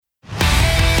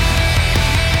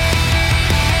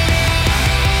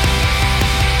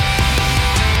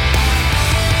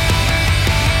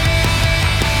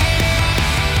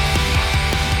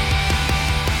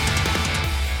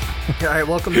right,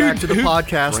 welcome back to the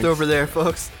podcast over there,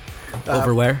 folks.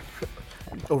 Over where?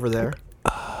 Over there.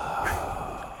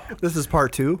 This is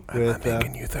part 2 with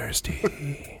making you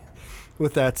thirsty.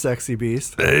 with that sexy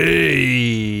beast.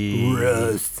 Hey.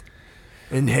 Russ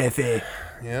and Hefe.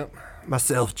 Yep.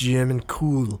 Myself, Jim, and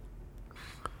Cool.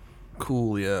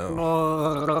 Cool,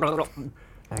 yo.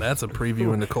 That's a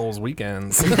preview into Cole's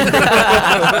weekends. What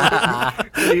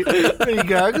are you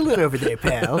gargling over there,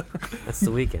 pal? That's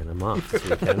the weekend. I'm off this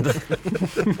weekend.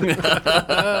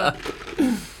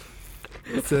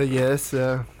 So, yes,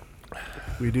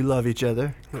 we do love each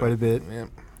other quite a bit. Yep.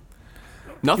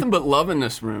 Nothing but love in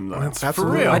this room, though. That's That's for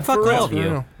real. real. I'd fuck all of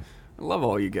you. I love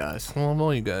all you guys. I love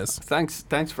all you guys. Thanks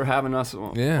for having us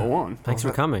on. Yeah. on. Thanks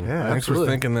for coming. Yeah, Thanks absolutely.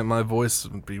 for thinking that my voice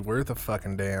would be worth a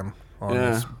fucking damn on Yeah.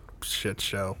 this shit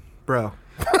show. Bro.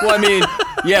 Well, I mean,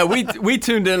 yeah, we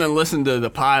tuned in and listened to the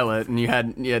pilot, and you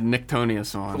had Nick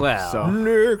Tonius on. Well. so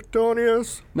Nick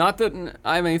Tonius. not that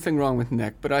I have anything wrong with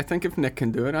Nick, but I think if Nick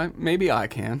can do it, maybe I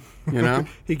can. You know,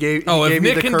 He gave Oh, me if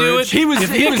Nick the can do it, courage.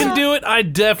 if Nick can do it, I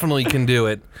definitely can do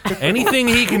it. Anything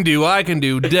he can do, I can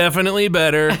do definitely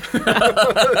better.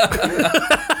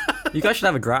 You guys should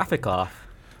have a graphic off.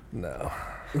 No.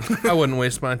 I wouldn't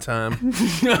waste my time.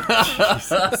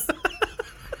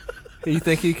 You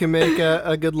think you can make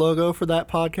a good logo for that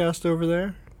podcast over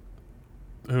there?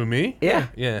 Who, me? Yeah.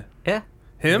 Yeah. Yeah.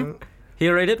 Him? He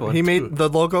already did one. He made the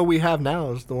logo we have now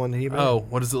is the one he made. Oh,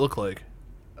 what does it look like?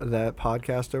 That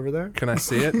podcast over there? Can I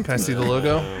see it? Can I see the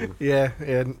logo? Yeah,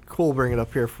 and Cool bring it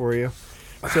up here for you.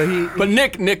 So he but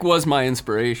Nick was my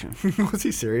inspiration. was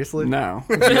he seriously? No,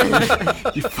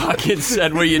 you fucking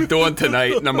said what are you doing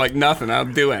tonight, and I'm like nothing. I'll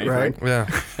do anything. Right.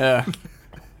 Yeah. Yeah.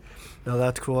 No,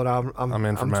 that's cool. And I'm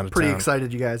in from out of pretty town.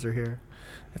 excited you guys are here.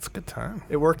 It's a good time.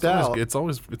 It worked It's out.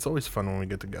 always, it's always fun when we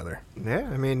get together. Yeah,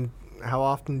 I mean, how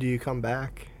often do you come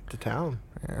back to town?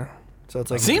 Yeah. So it's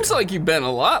like Seems like you've been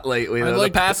a lot lately. Though, the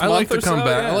past I like month to or come so,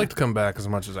 back. yeah. I like to come back as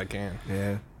much as I can.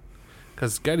 yeah.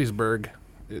 Because Gettysburg,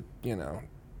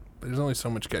 there's only so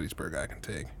much Gettysburg I can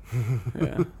take. Yeah. I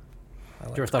like you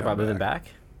ever to thought come about moving back?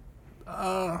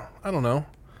 I don't know.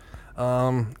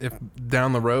 If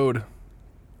down the road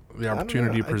the don't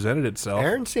opportunity know. presented itself,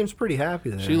 Erin seems pretty happy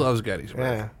there. she loves Gettysburg.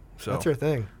 Yeah, So, that's her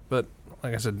thing. but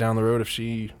like I said, down the road, if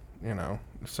she,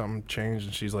 if something changed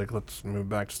and she's like, let's move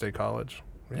back to State College.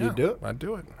 Yeah, You'd do it? I'd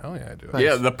do it. Hell yeah, I'd do it. Nice.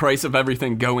 Yeah, the price of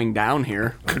everything going down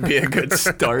here could be a good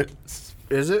start.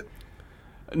 Is it?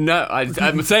 No,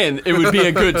 I'm saying it would be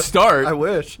a good start. I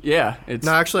wish. Yeah, it's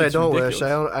No, actually, it's I don't ridiculous. wish.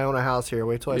 I own a house here.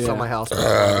 Wait till I sell Yeah. my house.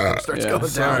 Starts Yeah. going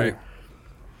Sorry. down.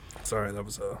 Sorry, that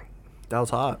was a That was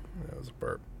hot.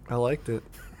 burp. I liked it.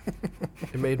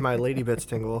 It made my lady bits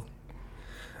tingle.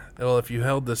 Well, if you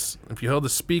held the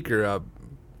speaker up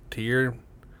to your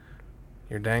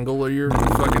dangle or your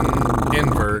fucking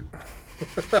invert,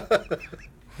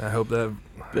 I hope that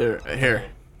There, here.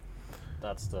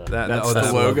 That's the That's that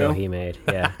the logo? he made.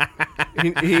 Yeah.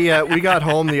 We got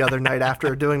home the other night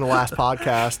after doing the last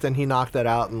podcast, and he knocked that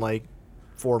out in like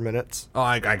 4 minutes. Oh,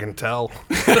 I can tell.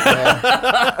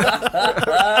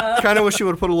 Kind of wish you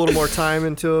would have put a little more time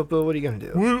into it, but what are you gonna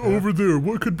do? What over there?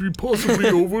 What could be possibly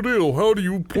over there? How do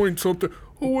you point something?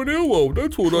 Oh, an arrow.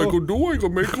 That's what I could do. I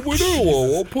could make it with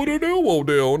arrow. I'll put an arrow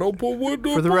down. I'll put what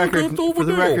For the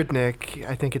record, Nick,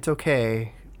 I think it's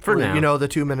okay. For now. The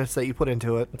 2 minutes that you put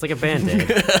into it. It's like a Band-Aid.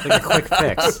 It's like a quick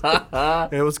fix.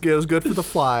 It was good for the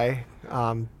fly.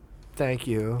 Thank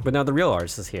you. But now the real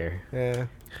artist is here. Yeah.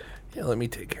 Yeah, let me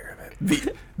take care of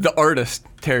it. The artist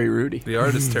Terry Rudy. The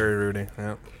artist Terry Rudy.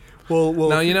 Yeah. Well,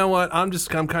 Now you know what? I'm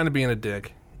kind of being a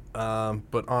dick.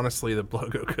 But honestly, the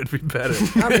logo could be better.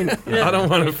 I mean, I don't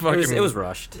want to fucking. It was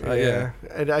rushed. yeah.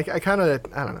 And I kind of,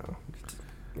 I don't know.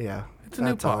 Yeah. It's a new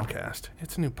that's all. podcast.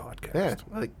 It's a new podcast. Yeah,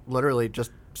 like literally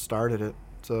just started it.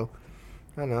 So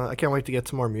I don't know. I can't wait to get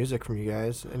some more music from you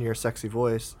guys and your sexy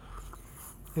voice.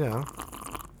 You know,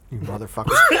 you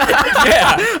motherfuckers.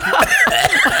 Yeah.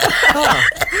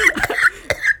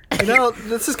 You know,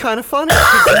 this is kind of funny.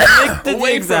 Nick did the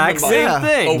Away from exact the mic. same Yeah.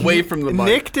 thing. Away from the mic.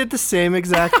 Nick did the same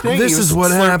exact thing. This He was is what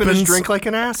slurping his happens. drink like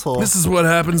an asshole. This is what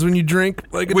happens when you drink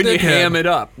like a when you dickhead. ham it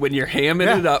up. When you're hamming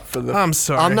Yeah. it up for the. I'm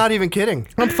sorry. I'm not even kidding.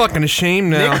 I'm fucking ashamed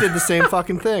now. Nick did the same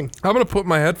fucking thing. I'm gonna put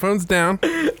my headphones down.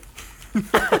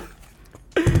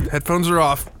 Headphones are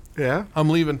off. Yeah. I'm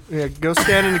leaving. Yeah. Go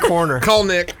stand in the corner. Call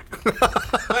Nick.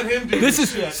 Let him do This is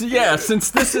since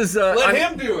this is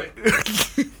him do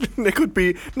it. Nick would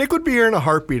be here in a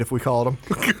heartbeat if we called him.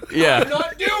 yeah.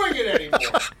 Not doing it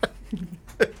anymore.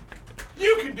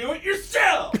 You can do it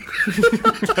yourself.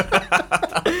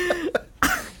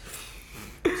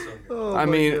 Oh, I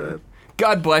my mean, God.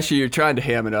 God bless you. You're trying to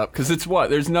ham it up because it's what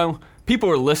there's no people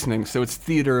are listening, so it's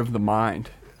theater of the mind.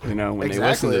 You know, when they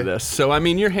listen to Exactly. this. So I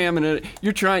mean, you're hamming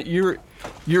it.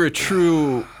 You're a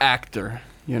true actor.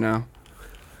 You know.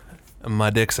 My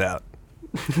dick's out.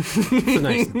 It's a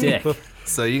nice dick.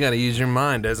 So you got to use your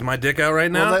mind. Is my dick out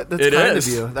right now? Well, that's It kind is.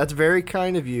 of you. That's very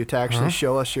kind of you to actually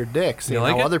show us your dick. Seeing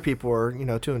like how it? other people are,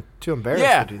 too embarrassed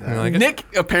Yeah, to do that. like it? Nick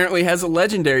apparently has a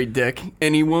legendary dick,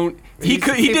 and he won't. He He's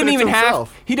could. He keeping didn't it to even have.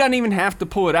 himself. He doesn't even have to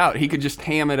pull it out. He could just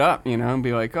ham it up, you know, and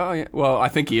be like, "Oh yeah." Well, I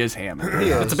think he is hamming. it. He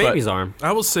is. It's a baby's arm.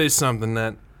 I will say something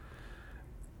that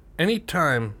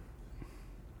anytime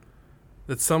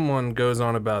that someone goes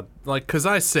on about, like, because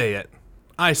I say it,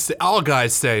 all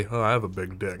guys say, "Oh, I have a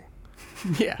big dick."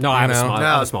 Yeah. No, I have, You know? I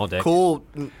have a small dick. Cole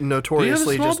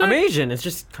notoriously small just dick? I'm Asian. It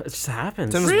just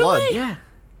happens. it's in his Really? blood. Yeah.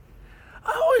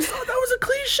 I always thought that was a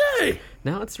cliche.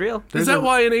 No, it's real. Is that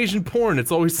why in Asian porn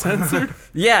it's always censored?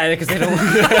 Yeah, because they don't.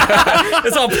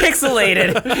 It's all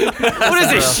pixelated. What is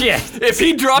this shit? If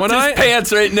he dropped When his I-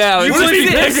 pants right now, it would would be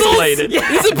see pixelated.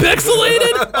 Is it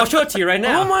pixelated? I'll show it to you right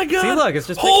now. Oh my god! See, look, it's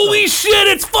just holy pixels. shit!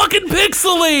 It's fucking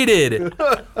pixelated.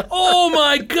 Oh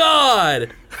my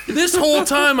god! This whole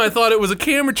time I thought it was a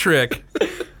camera trick.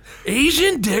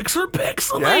 Asian dicks are Yeah,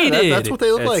 pixelated. that's what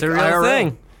they look It's like. a real IRL.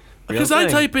 thing. Because I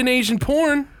type in Asian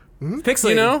porn, Pixelated.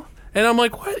 you know, and I'm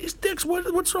like, what? These dicks?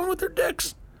 What's wrong with their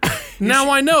dicks? Now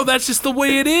I know that's just the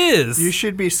way it is. You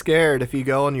should be scared if you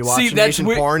go and you watch See, an that's Asian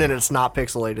weird- porn and it's not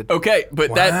pixelated. Okay,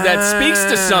 but that speaks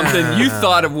to something. You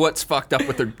thought of what's fucked up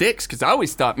with their dicks, because I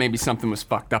always thought maybe something was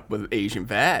fucked up with Asian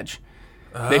vag.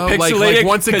 They Oh, pixelate like it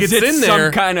once it 'cause gets it's in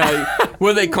there- some kind of what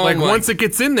do they call like them? once it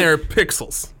gets in there,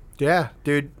 pixels. Yeah,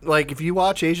 dude. Like if you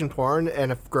watch Asian porn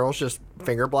and if girl's just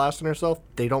finger blasting herself,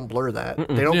 they don't blur that.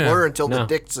 They don't Yeah. blur until the No.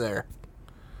 dick's there.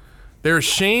 They're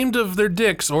ashamed of their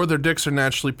dicks, or their dicks are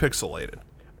naturally pixelated.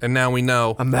 And now we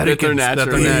know Americans that they're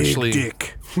naturally- naturally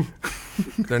dick.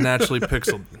 they're naturally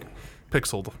pixeled.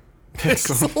 Pixeled.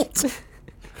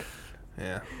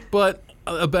 Yeah. But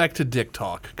back to dick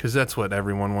talk, because that's what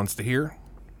everyone wants to hear.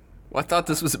 Well, I thought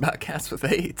this was about cats with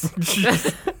AIDS.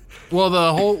 Well,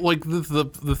 the whole like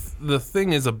the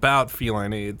thing is about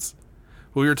feline AIDS.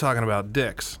 We were talking about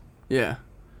dicks. Yeah.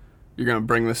 You're gonna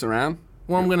bring this around?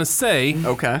 What I'm gonna say,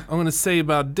 Okay. I'm gonna say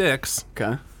about dicks.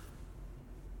 Okay.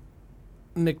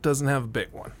 Nick doesn't have a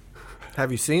big one.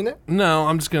 Have you seen it? No,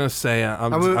 I'm just gonna say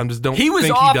I'm just don't He was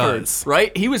think offered, he does.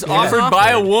 right? He was offered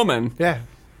by a offered. woman. Yeah.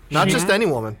 Not just any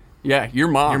woman. Yeah, your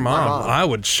mom. Your mom. mom. I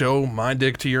would show my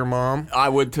dick to your mom. I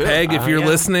would too. Peg, if you're yeah.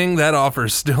 listening, that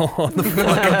offer's still on the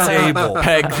fucking table.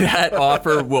 Peg, that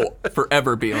offer will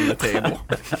forever be on the table.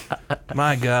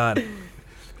 My God.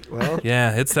 Well,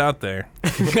 Yeah, it's out there.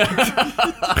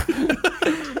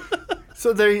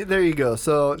 so there you go.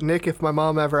 So Nick, if my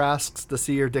mom ever asks to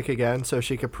see your dick again, so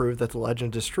she could prove that the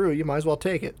legend is true, you might as well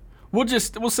take it. We'll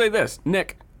say this,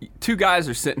 Nick. Two guys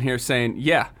are sitting here saying,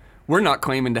 "Yeah, we're not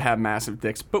claiming to have massive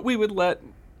dicks, but we would let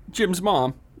Jim's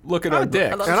mom look at our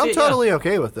dicks." And I'm Yeah. totally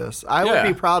okay with this. I Yeah.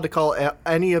 would be proud to call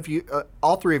any of you,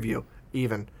 all three of you,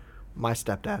 even, my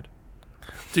stepdad.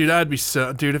 Dude,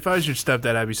 Dude, if I was your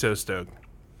stepdad, I'd be so stoked.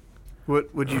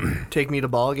 Would you take me to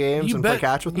ball games and play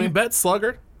catch with me? You bet,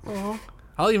 Slugger.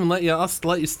 I'll even let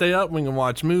you stay up. We can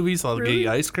watch movies. I'll get you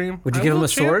ice cream. Would you I give him will, a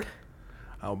champ. sword?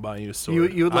 I'll buy you a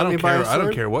sword. You would I let don't me buy care. a I don't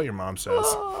sword? care what your mom says.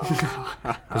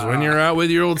 Because when you're out with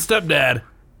your old stepdad,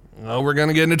 oh, we're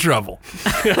gonna get into trouble.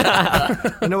 You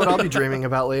know what I'll be dreaming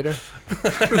about later?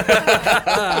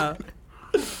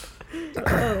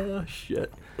 Oh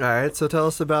shit. All right, so tell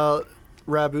us about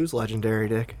Rabu's legendary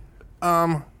dick.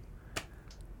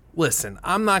 Listen,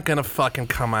 I'm not gonna fucking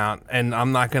come out and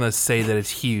I'm not gonna say that it's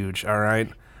huge. All right,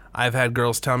 I've had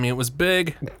girls tell me it was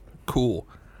big. Cool.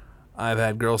 I've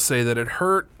had girls say that it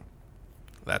hurt.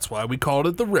 That's why we called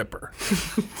it the Ripper.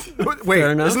 Wait,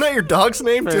 Fair enough. isn't that your dog's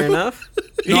name Fair too? enough.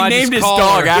 He I named just his call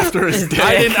dog her- after his dick.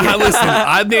 I didn't. Listen,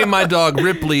 I named my dog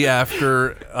Ripley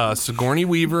after Sigourney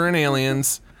Weaver and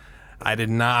Aliens. I did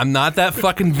not. I'm not that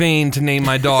fucking vain to name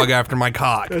my dog after my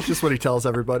cock. That's just what he tells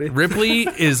everybody. Ripley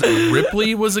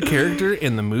was a character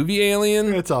in the movie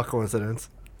Alien. It's all coincidence.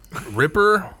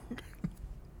 Ripper.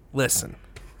 Listen,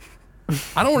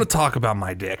 I don't want to talk about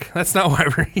my dick. That's not why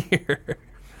we're here.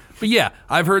 But yeah,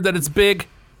 I've heard that it's big.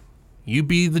 You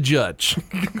be the judge.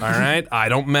 All right? I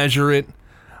don't measure it.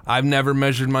 I've never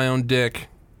measured my own dick.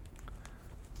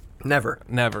 Never.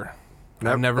 Never.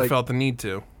 Nev- I've never like- felt the need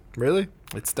to. Really?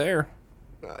 It's there.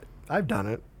 I've done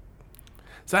it.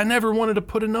 So I never wanted to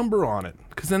put a number on it.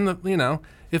 Because then,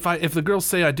 if the girls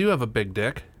say I do have a big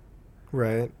dick,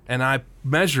 Right. and I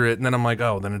measure it, and then I'm like,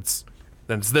 oh, then it's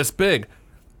this big.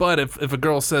 But if a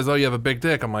girl says, "Oh, you have a big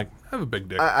dick," I'm like, "I have a big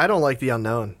dick." I don't like the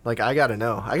unknown. Like, I gotta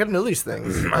know. I gotta know these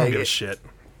things. I don't Like, give a shit.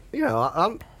 You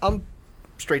know, I'm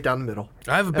straight down the middle.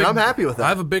 I have a big. And I'm happy with that. I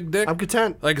have a big dick. I'm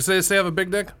content. Like say I have a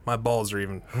big dick, my balls are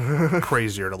even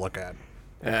crazier to look at.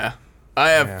 Yeah. I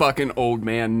have fucking old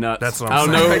man nuts. That's what I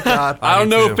I'm don't saying. know. Oh my God. I don't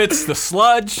Me know too. if it's the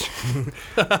sludge.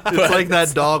 It's like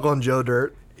that dog on Joe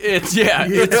Dirt. It's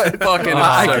it's fucking.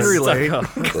 I can absurd. relate.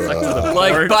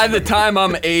 Like by the time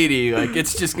I'm 80, like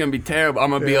it's just gonna be terrible.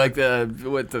 I'm gonna be like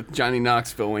the Johnny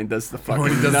Knoxville when he does the fucking When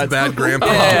he does the nuts. bad grandpa.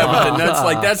 Yeah, but the nuts,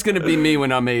 like that's gonna be me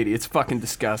when I'm 80. It's fucking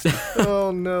disgusting.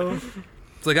 Oh no!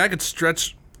 It's like I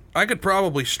could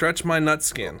probably stretch my nut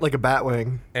skin Like a bat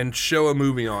wing. and show a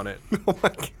movie on it Oh my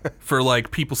God! for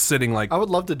like people sitting like I would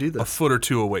love to do a this. foot or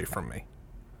two away from me.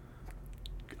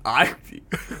 I.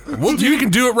 Well, you can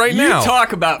do it right You now.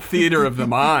 talk about theater of the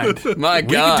mind. My We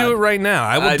God. can do it right now.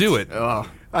 I will do it. Oh.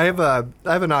 I have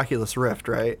an Oculus Rift,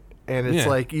 right? And it's Yeah.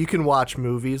 like you can watch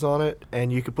movies on it,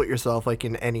 and you can put yourself like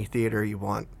in any theater you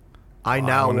want. I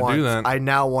wanna do that.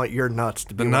 now want your nuts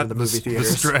to be one of the movie the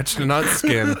theaters. stretched nut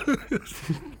skin.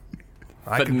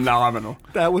 I could Phenomenal.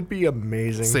 That would be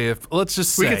amazing. say let's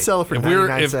just say We could sell it for if we're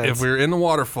 99 cents. if we're in the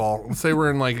waterfall, let's say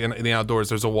we're in like in the outdoors.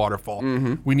 There's a waterfall.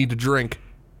 Mm-hmm. We need to drink.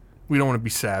 We don't want to be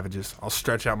savages. I'll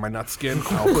stretch out my nut skin.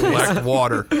 I'll collect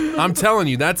water. I'm telling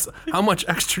you, that's how much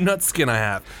extra nut skin I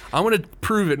have. I'm gonna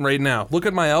prove it right now. Look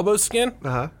at my elbow skin.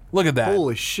 Uh-huh. Look at that.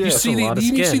 Holy shit. You That's see a lot of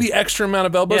you see skin. the extra amount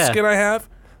of elbow Yeah. skin I have?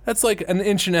 That's like an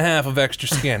inch and a half of extra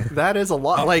skin. That is a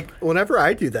lot. Like whenever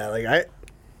I do that, like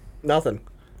nothing.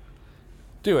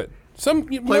 Do it. Most How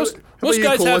about most you,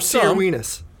 guys Cole? have Let's see your some.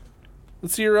 weenus.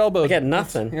 Let's see your elbow. I get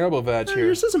nothing. Your elbow vag here.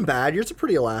 Yours isn't bad. Yours is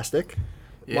pretty elastic.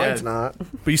 Mine's not.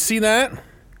 But you see that?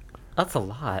 That's a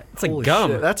lot. It's like Holy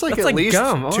gum. shit. That's like at least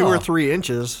gum. 2 or Oh. 3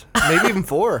 inches, maybe even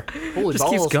 4. Holy Just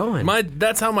balls! keeps going.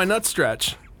 That's how my nuts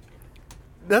stretch.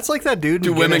 That's like that dude.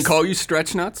 Do in women Guinness. call you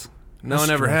stretch nuts? No one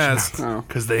ever has. Oh.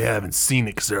 Because they haven't seen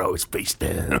it because they're always face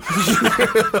down.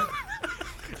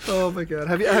 Oh my god!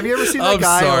 Have you ever seen that I'm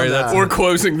guy? sorry, on, that's- Or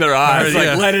closing their eyes,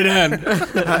 Yeah. like let it in.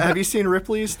 have you seen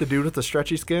Ripley's, the dude with the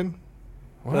stretchy skin?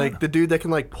 Like the dude that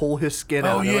can like pull his skin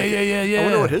out. Oh, and, yeah, like, yeah. I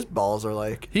wonder what his balls are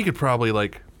like. He could probably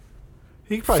like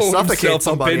He could probably fold suffocate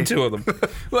himself up somebody. into them.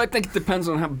 Well, I think it depends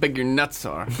on how big your nuts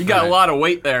are. You got a lot of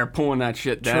weight there pulling that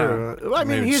shit down. True. Well, I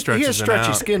mean, Maybe he has stretches it stretchy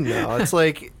out. skin now. It's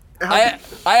like, I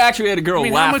actually had a girl I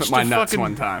mean, how laugh much at my do nuts fucking-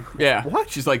 one time. Yeah. What?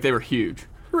 She's like, they were huge.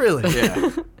 really?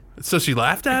 Yeah. So she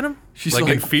laughed at him? She's like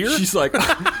in fear? She's like,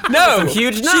 no.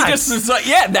 huge She nuts. just was like,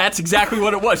 yeah, that's exactly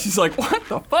what it was. She's like, what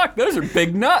the fuck? Those are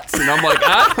big nuts. And I'm like,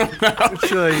 I don't know.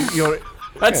 Actually, you know,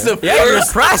 That's the Yeah, you're first.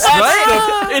 impressed, that's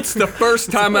right? it's the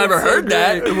first time I ever heard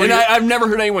that, and I've never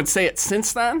heard anyone say it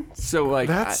since then. So like,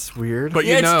 that's weird. But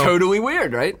yeah, you know, it's totally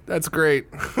weird, right? that's great.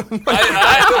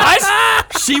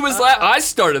 She was I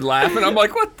started laughing. I'm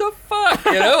like, what the fuck?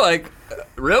 You know, like,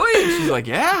 really? And she's like,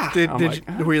 yeah. I'm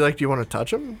like, were you like, do you want to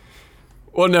touch him?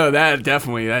 well, no, that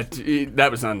definitely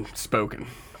that was unspoken.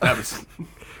 That was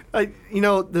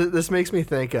This makes me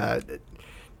think.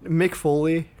 Mick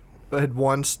Foley had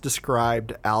once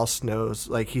described Al Snow's,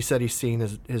 like he said he's seen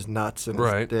his nuts and his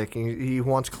Right. dick, and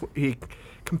he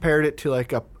compared it to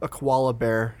like a koala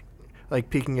bear, like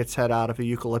peeking its head out of a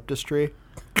eucalyptus tree.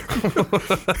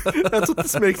 That's what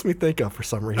this makes me think of for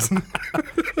some reason.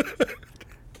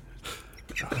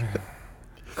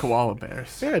 koala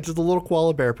bears. Yeah, just a little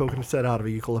koala bear poking its head out of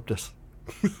a eucalyptus.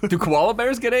 Do koala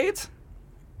bears get AIDS?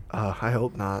 I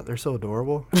hope not. They're so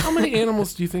adorable. How many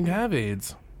animals do you think have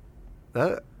AIDS?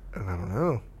 That I don't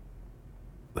know.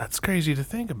 That's crazy to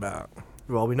think about.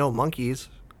 Well, we know monkeys.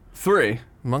 3.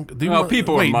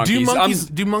 People are wait, monkeys.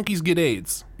 Do monkeys get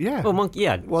AIDS? Yeah. Well, monkey.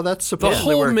 Yeah. Well, that's The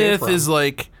supposedly whole where it came myth from. is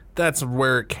like that's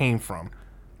where it came from.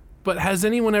 But has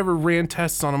anyone ever ran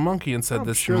tests on a monkey and said I'm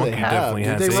this sure monkey they have. definitely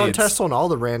Dude, has they AIDS? run tests on all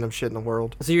the random shit in the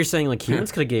world. So you're saying like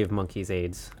humans could have gave monkeys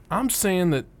AIDS? I'm saying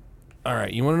that. All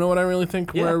right, you want to know what I really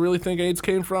think? Yeah. Where I really think AIDS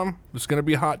came from? It's gonna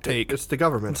be a hot take. It's the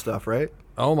government stuff, right?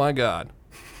 Oh my God.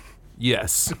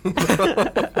 Yes.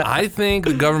 I think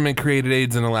the government created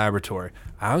AIDS in a laboratory.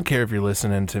 I don't care if you're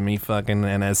listening to me, fucking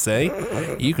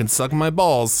NSA. You can suck my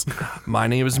balls. My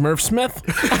name is Murph Smith.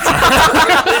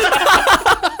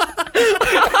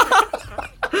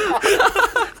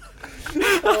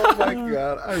 Oh my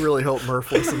god! I really hope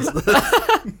Murph listens to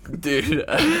this. Dude.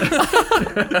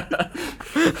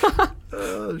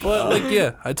 But like,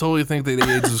 yeah, I totally think that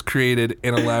AIDS was created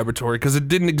in a laboratory because it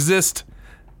didn't exist.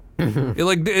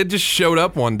 It just showed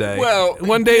up one day. Well,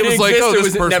 one day it was like, exists, oh, or this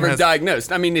was it person never has.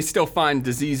 diagnosed? I mean, they still find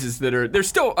diseases they're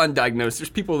still undiagnosed. There's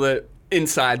people that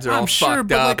insides are all I'm sure, fucked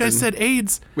but up. like I and said,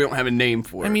 AIDS. we don't have a name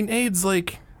for it. I mean, AIDS,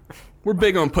 like, We're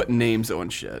big on putting names on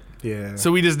shit. Yeah.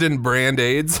 So we just didn't brand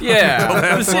AIDS? Yeah, the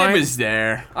That's sim why? is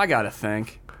there. I gotta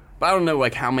think. But I don't know,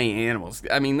 like, how many animals.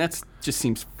 I mean, that's just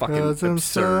seems fucking Cause I'm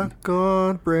absurd. stuck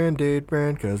on Brand-Aid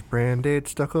brand, cause Brand-Aid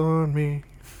stuck on me.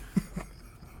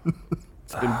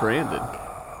 It's been branded.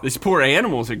 These poor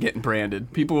animals are getting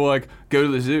branded. People are like, go to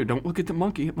the zoo. Don't look at the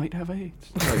monkey. It might have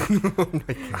AIDS.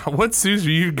 Like, What zoos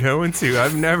are you going to?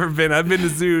 I've never been. I've been to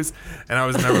zoos, and I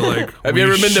was never like, Have you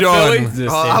 "We ever been to shun- Philly?"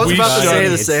 Oh, I was We about to say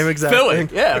the shun- same exact Philly.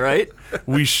 thing. Yeah, right?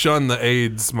 We shun the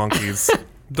AIDS monkeys.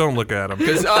 Don't look at them.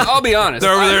 Because I'll be honest.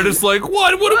 They're over there just like,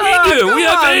 what? What do we do? We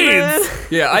have AIDS.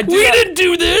 Yeah, I do. We didn't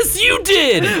do this. You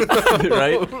did.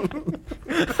 Right?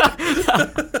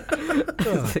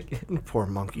 Poor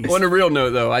monkeys. On a real note,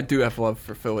 though, I do have love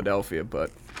for Philadelphia,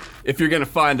 but if you're going to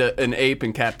find an ape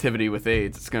in captivity with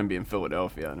AIDS, it's going to be in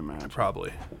Philadelphia, I'd imagine.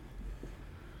 Probably.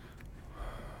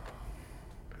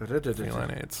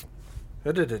 Feline AIDS.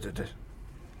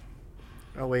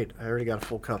 Oh wait, I already got a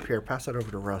full cup here. Pass that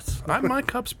over to Russ. My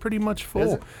cup's pretty much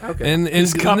full. it? Okay. And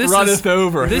His cup this runneth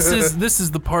over. This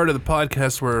is the part of the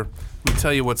podcast where we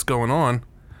tell you what's going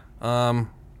on.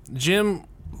 Jim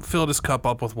filled his cup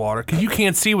up with water. 'Cause you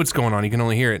can't see what's going on. You can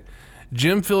only hear it.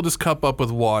 Jim filled his cup up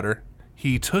with water.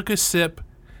 He took a sip.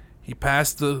 He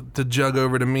passed the jug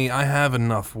over to me. I have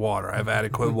enough water. I have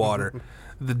adequate water.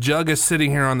 The jug is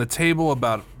sitting here on the table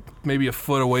about maybe a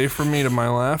foot away from me to my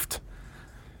left.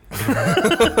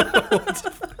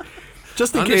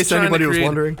 Just in I'm case just trying to anybody was create-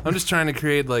 wondering. I'm just trying to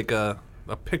create like a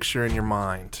picture in your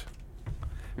mind.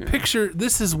 Picture,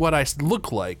 this is what I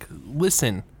look like.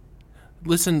 Listen,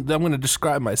 I'm going to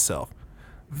describe myself.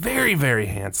 Very, very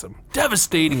handsome.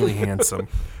 Devastatingly handsome.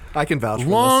 I can vouch for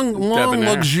Long, this. long,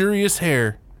 Debonair. luxurious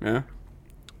hair. Yeah.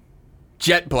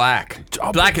 Jet black.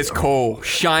 Oh, Black as coal.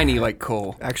 Shiny like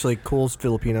coal. Actually, Cole's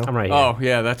Filipino. I'm right here. Oh,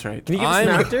 yeah, that's right. Can you give us an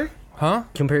I'm- actor? Huh?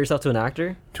 Compare yourself to an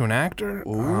actor? To an actor?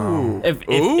 Ooh. If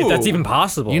that's even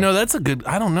possible. You know, that's a good,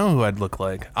 I don't know who I'd look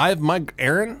like.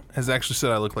 Aaron has actually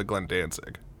said I look like Glenn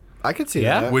Danzig, I could see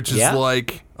Yeah? that. which is Yeah.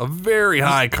 like a very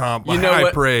high high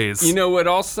what, praise. You know what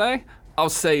I'll say? I'll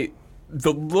say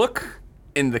the look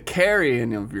and the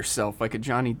carrying of yourself like a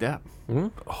Johnny Depp. Yeah,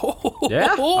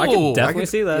 I can definitely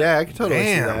see that. Yeah, I can totally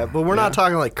see Damn. that. But we're not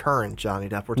talking like current Johnny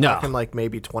Depp. We're No. talking like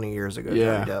maybe 20 years ago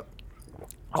Yeah. Johnny Depp.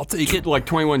 I'll take it. Like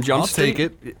 21 Jump I'll Street.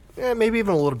 take it. Yeah, maybe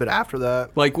even a little bit after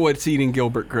that. Like what's eating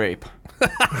Gilbert Grape.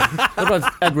 What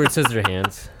about Edward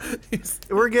Scissorhands?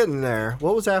 We're getting there.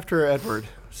 What was after Edward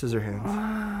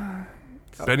Scissorhands?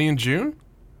 Benny and June?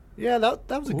 Yeah, that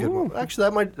was a good one. Actually,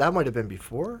 that might have been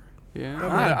before. Yeah, When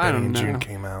I Benny don't and know. June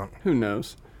came out. Who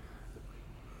knows?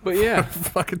 But yeah.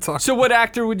 Fucking talk. So what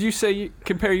actor would you say you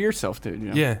compare yourself to,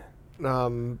 Jim? Yeah.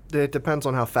 It depends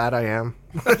on how fat I am.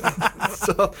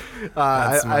 So,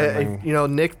 That's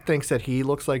Nick thinks that he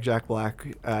looks like Jack Black.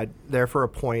 There for a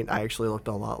point, I actually looked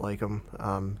a lot like him.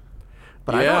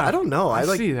 But I don't know. I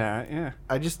like. see that, yeah.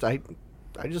 I just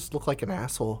look like an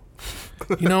asshole.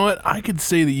 You know what? I could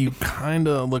say that you kind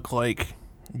of look like,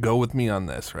 go with me on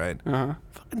this, right? Uh-huh.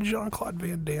 Fucking Jean-Claude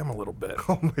Van Damme a little bit.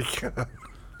 Oh my god.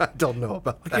 I don't know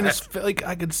about Like, in his, that. like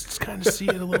I could kind of see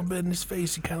it a little bit in his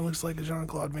face. He kind of looks like a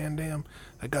Jean-Claude Van Damme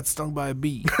that got stung by a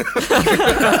bee.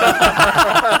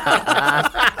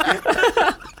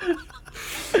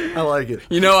 I like it.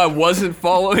 You know, I wasn't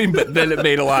following, but then it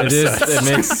made a lot of sense. It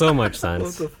makes so much What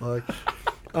sense. the fuck?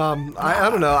 I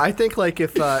don't know. I think like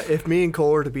if me and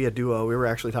Cole were to be a duo, we were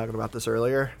actually talking about this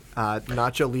earlier.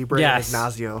 Nacho Libre Yes. and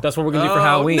Ignacio. That's what we're going to do for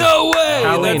Halloween. No way!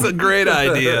 Halloween. That's a great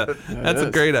idea. That's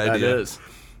a great idea. That is.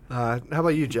 How about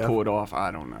you, Jeff? Pull it off,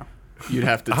 I don't know. You'd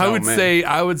have to tell I would me. say.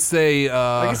 I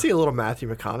can see a little Matthew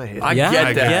McConaughey. I Yeah,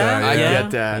 get that. yeah, I yeah.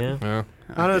 get that. Yeah. Yeah.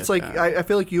 I don't know. It's get like that. I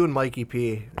feel like you and Mikey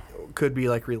P could be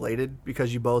like related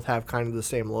because you both have kind of the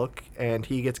same look, and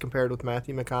he gets compared with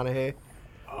Matthew McConaughey.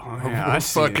 Oh, yeah, I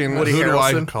see Fucking Woody who do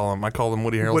I Harrelson. call him? I call him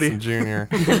Woody Harrelson Woody. Jr.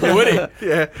 it. Woody.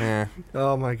 Yeah. Yeah.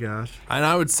 Oh my gosh. And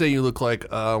I would say you look like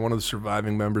one of the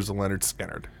surviving members of Leonard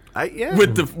Skinner. Yeah.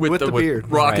 With the beard.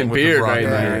 rock Right. and With the beard rock right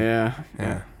and there, beard. yeah.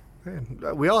 Yeah.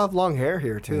 Man, we all have long hair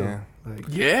here too. Yeah. Like,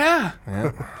 Yeah.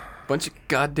 Yeah. Bunch of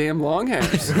goddamn long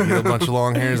hairs. Get a bunch of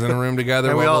long hairs in a room together.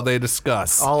 And What we will all- they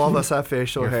discuss? all of us have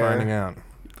facial You're hair. finding out.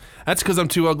 That's because I'm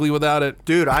too ugly without it.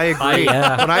 Dude, I agree.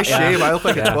 yeah. When I shave, I look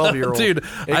like a 12-year-old. Dude, It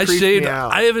I creeps shaved. me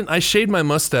out. I shaved my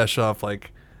mustache off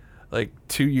like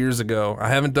 2 years ago. I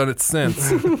haven't done it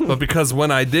since. But because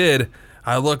when I did,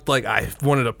 I looked like I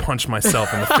wanted to punch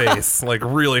myself in the face, like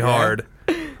really hard.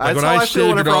 Like That's when how I I feel shaved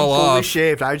whenever it I'm all fully off.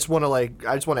 shaved. I just want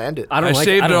to end it. I don't I like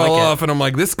shaved I it don't all like off, and I'm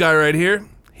like, this guy right here,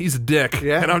 he's a dick.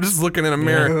 Yeah. And I'm just looking in a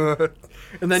mirror.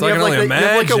 And then So you I have, can like, only you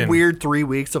have like a imagine. weird 3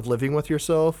 weeks of living with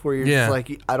yourself where you're Yeah. just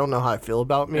like, I don't know how I feel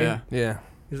about me. Yeah. Yeah.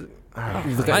 You look at I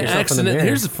yourself in the accidentally. mirror.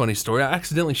 Here's a funny story. I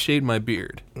accidentally shaved my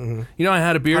beard. You know, I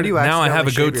had a beard. How do you now I have a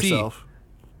accidentally goatee. shave yourself?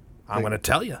 I'm gonna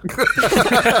tell you.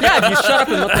 Yeah, if you shut up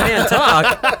and let the man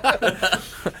talk.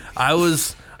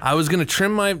 I was gonna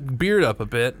trim my beard up a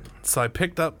bit, so I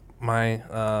picked up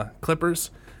my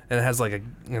clippers, and it has like a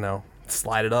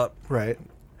slide it up. Right.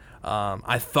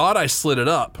 I thought I slid it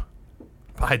up.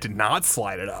 I did not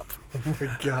slide it up. Oh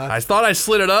my God. I thought I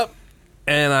slid it up,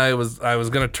 and I was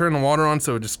gonna turn the water on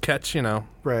so it would just catch,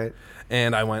 Right.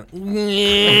 And I went, and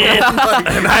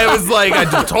I was like, I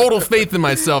had total faith in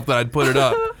myself that I'd put it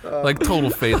up. Like, total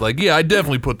faith. Like, yeah, I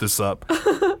definitely put this up.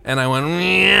 And I went,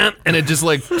 and it just,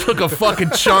 like, took a fucking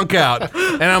chunk out.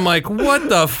 And I'm like, what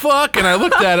the fuck? And I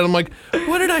looked at it, I'm like,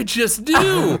 what did I just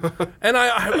do? And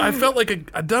I felt like a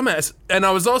dumbass. And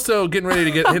I was also getting ready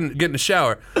to get in the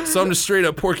shower. So I'm just straight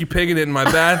up Porky Pigging it in my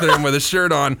bathroom with a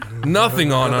shirt on,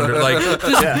 nothing on under, like,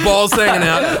 just balls hanging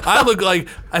out. I look like,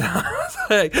 and I was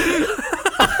like,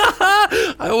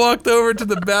 I walked over to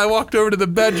the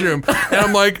bedroom, and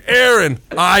I'm like, Aaron,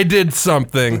 I did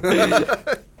something.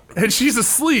 And she's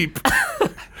asleep.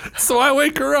 So I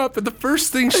wake her up, and the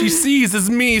first thing she sees is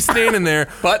me standing there,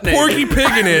 Butt naked. Porky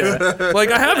Pigging it.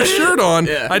 Like, I have a shirt on,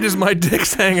 Yeah. my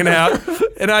dick's hanging out,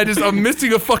 and I'm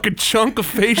missing a fucking chunk of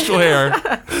facial hair.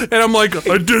 And I'm like,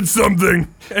 I did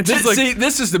something. And she's like, See,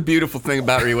 this is the beautiful thing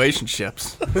about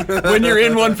relationships. When you're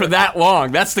in one for that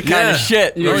long, that's the kind Yeah. of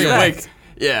shit you Oh, yeah. like.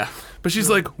 Yeah. but she's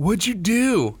like, what'd you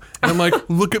do? And I'm like,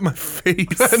 look at my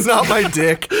face. Not my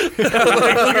dick. Like,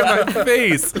 look at my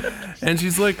face. And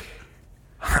she's like,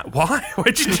 why?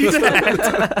 Why'd you do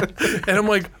that? And I'm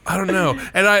like, I don't know.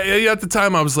 And at the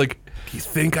time I was like, do you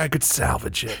think I could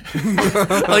salvage it?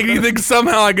 Like, do you think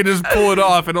somehow I could just pull it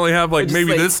off and only have like Just maybe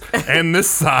like- this and this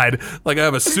side? Like, I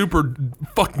have a super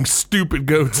fucking stupid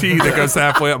goatee that goes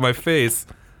halfway up my face.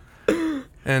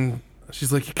 And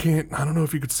she's like, you can't, I don't know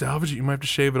if you could salvage it. You might have to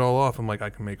shave it all off. I'm like, I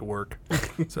can make it work.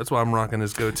 So that's why I'm rocking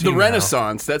this goatee The now.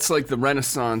 Renaissance. That's like the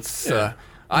Renaissance. Yeah.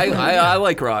 I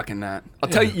like rocking that. I'll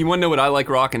tell you, you want to know what I like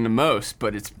rocking the most,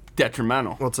 but it's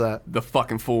detrimental. What's that? The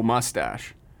fucking full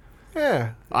mustache.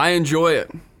 Yeah. I enjoy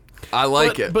it. I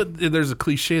like it. But there's a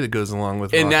cliche that goes along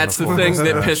with And rocking that's a the full thing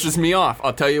that mustache. pisses me off.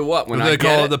 I'll tell you what, when What I they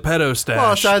get call it the pedo stash.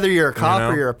 Well, it's either you're a cop know?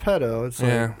 or you're a pedo. It's like,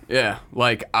 Yeah. yeah,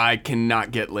 like I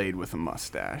cannot get laid with a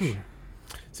mustache.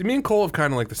 See, me and Cole have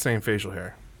kind of like the same facial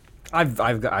hair. I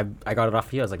got it off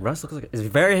of you. I was like, Russ looks like he's a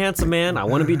very handsome man. I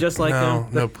want to be just like No,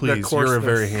 him. no, please. You're a coarseness.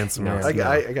 very handsome man. I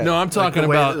got No, I'm talking the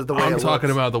way- about. the way I'm it talking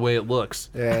looks. about the way it looks.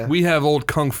 Yeah. We have old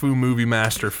kung fu movie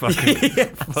master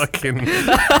fucking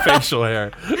facial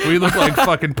hair. We look like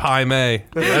fucking Pai Mei.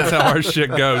 That's how our shit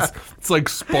goes. It's like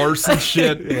sparse and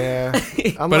shit. Yeah.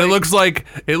 I'm But like,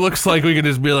 it looks like we can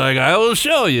just be like, I will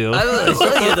show you. I will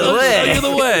show you the Show way. you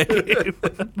the way.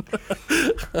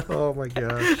 oh my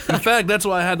gosh. In fact, that's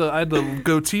why I had the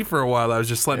goatee for a while. I was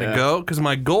just letting it go because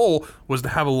my goal was to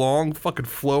have a long, fucking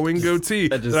flowing goatee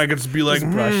that, just- I could just be like,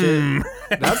 brush it.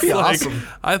 That'd be It's like, awesome.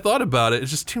 I thought about it.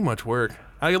 It's just too much work.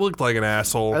 I looked like an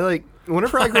asshole. I like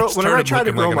whenever I try to started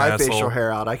looking grow like an my asshole. facial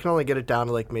hair out, I can only get it down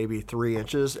to like maybe 3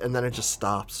 inches, and then it just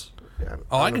stops. Yeah.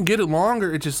 oh, I can get it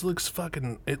longer. It just looks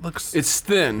fucking. It looks. It's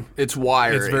thin. It's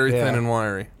wiry. It's very Yeah. thin and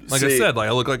wiry. Like I See- said, like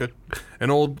I look like an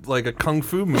old like a kung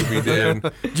fu movie dude.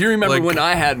 Do you remember like- when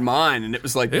I had mine and it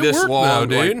was like It this worked long,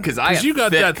 though, dude. Because I you got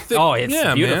thick. that thick. Oh, it's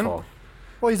yeah, beautiful. man.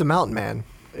 Well, he's a mountain man.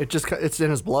 It's in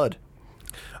his blood.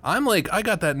 I'm like I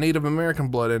got that Native American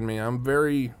blood in me. I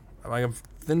have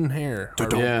thin hair.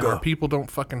 Yeah. Our people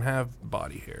don't fucking have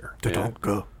body hair. Don't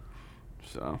go.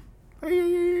 So,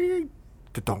 Don't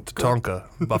go. Tonka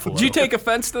buffalo. do you take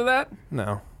offense to that?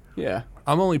 No, Yeah.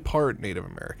 I'm only part Native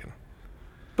American.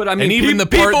 But I mean, And even the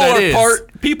part people that are is.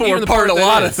 people Even are the part part a that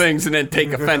lot of is. things and then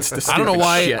take offense to I stupid don't know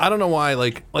why. shit. I don't know why.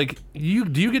 Like you.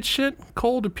 Do you get shit,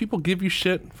 Cole? Do people give you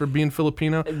shit for being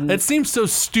Filipino? It seems so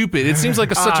stupid. It seems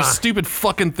like such a stupid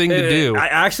fucking thing to do. I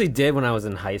actually did when I was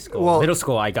in high school. Well, Middle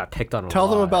school, I got picked on a Tell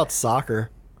them lot. about soccer.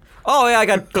 Oh, yeah, I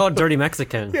got called dirty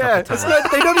Mexican. a Yeah, couple it's times.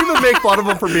 not, they don't even make fun of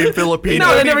him for being Filipino.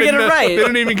 No, they don't never even get it know- right. They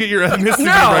don't even get your ethnicity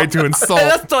No. right to insult.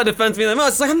 That's what defends me the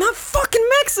most. It's like, I'm not fucking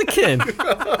Mexican.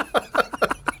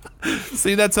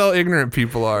 See, that's how ignorant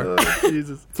people are.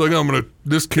 Jesus. It's like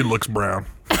this kid looks brown.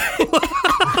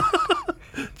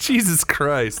 Jesus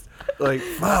Christ. Like,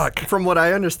 Fuck. from what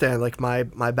I understand, like my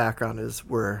background is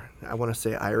I want to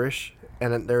say Irish,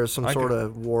 and then there was some sort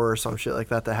of war or some shit like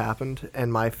that happened,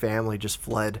 and my family just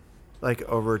fled, like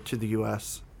over to the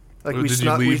U.S. Like Did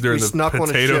you leave during the snuck on a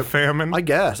potato ship. famine? I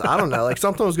guess. I don't know. Like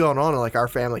something was going on, and like our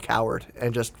family cowered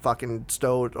and just fucking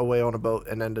stowed away on a boat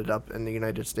and ended up in the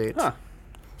United States. Huh.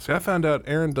 See, I found out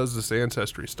Aaron does this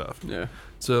ancestry stuff. Yeah.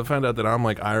 So I found out that I'm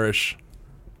like Irish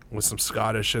with some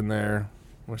Scottish in there,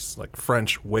 with like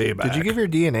French way back. Did you give your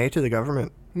DNA to the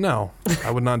government? No,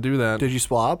 I would not do that. Did you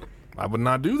swab? I would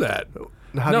not do that.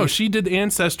 How do No, you- she did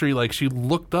ancestry. Like she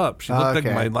looked up. She looked okay.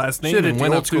 at my last She name did it and the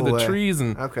went old up through school the way. trees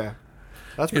and Okay,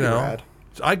 that's you pretty know. rad.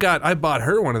 I bought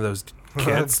her one of those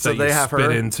kits So that they you have spit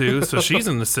her? into, so she's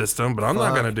in the system. But I'm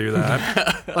not gonna do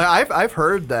that. Like I've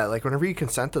heard that like whenever you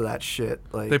consent to that shit,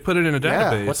 like They put it in a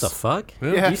Yeah. database. What the fuck?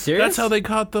 Yeah. Are you serious? That's how they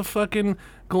caught the fucking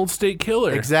Gold State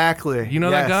Killer. exactly. You know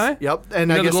that Yes. guy? Yep. And You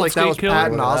know I the guess Gold like that State was Killer?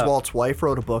 Patton Look it up. Oswalt's wife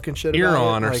wrote a book and shit about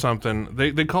Huron it. or like, something.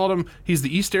 They called him. He's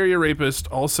the East Area Rapist,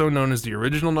 also known as the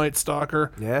original Night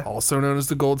Stalker. Yeah. Also known as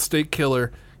the Gold State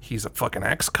Killer. He's a fucking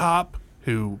ex-cop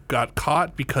who got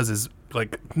caught because his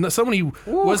someone he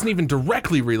wasn't even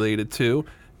directly related to,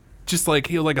 just like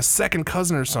he was like a second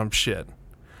cousin or some shit.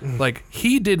 Like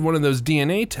he did one of those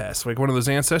DNA tests, like one of those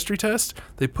ancestry tests.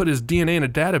 They put his DNA in a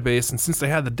database, and since they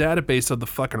had the database of the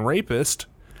fucking rapist,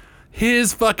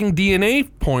 his fucking DNA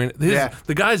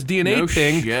the guy's DNA No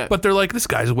pinged, shit. but they're like, this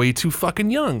guy's way too fucking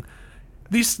young.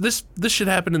 This shit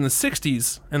happened in the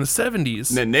 60s and the 70s.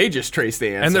 And then they just trace the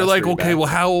ancestry. And they're like, okay, back. well,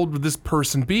 how old would this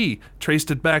person be? Traced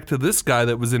it back to this guy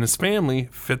that was in his family,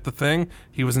 fit the thing.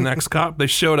 He was an ex-cop. They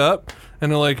showed up,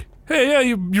 and they're like, hey, yeah,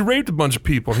 you raped a bunch of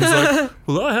people. And he's like,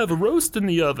 well, I have a roast in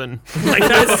the oven. Like,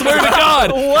 I swear to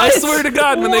God. I swear to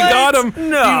God, when they got him,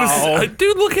 No. he was,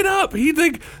 dude, look it up.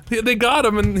 They got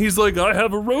him, and he's like, I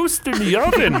have a roast in the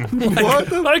oven.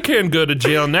 Like, I can't go to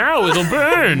jail now. It'll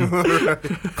burn.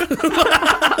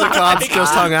 the cops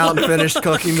just hung out and finished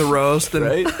cooking the roast,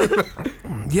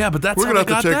 and Yeah, but that's we're how gonna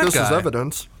they have got to take that this as guy.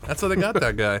 evidence. That's how they got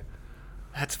that guy.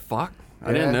 That's fucked.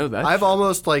 I didn't know that. I've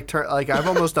almost I've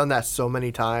almost done that so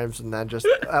many times, and then just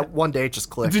one day it just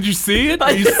clicked. Did you see it?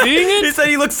 Are you seeing He it? said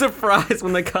he looked surprised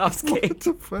when the cops came.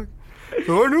 Fuck.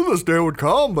 So I knew this day would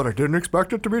come, but I didn't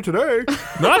expect it to be today.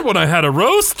 Not when I had a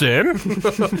roast in.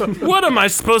 What am I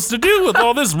supposed to do with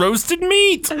all this roasted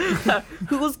meat?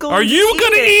 Who's going Are you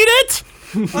gonna eat it?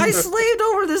 I slaved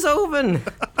over this oven.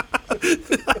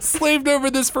 Slaved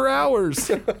over this for hours.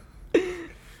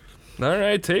 All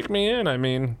right, take me in. I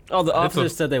mean, Oh, the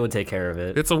officers said they would take care of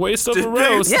it. it's a waste of a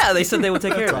roast. Yeah, they said they would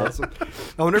take care of it. Awesome.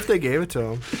 I wonder if they gave it to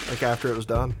him, like after it was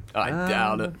done. I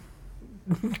doubt it.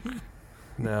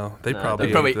 No, they probably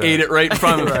They probably that. ate it right in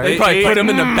front of him. They They probably ate- put him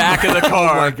in the back of the Oh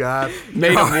car. my god.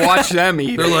 Made him watch them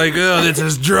eat They're it. like, oh, this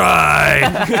is dry.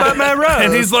 But my roast.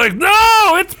 And he's like,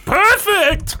 no, it's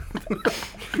perfect.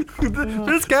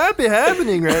 This can't be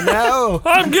happening right now.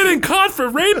 I'm getting caught for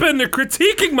rape and they're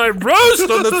critiquing my roast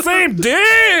on the same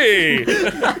day.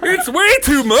 It's way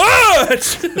too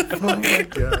much. Oh my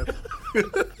god.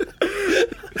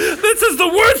 This is the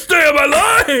worst day of my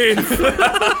life.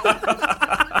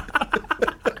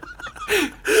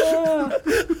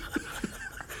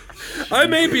 I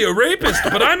may be a rapist,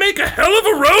 but I make a hell of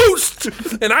a roast,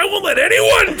 and I won't let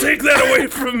anyone take that away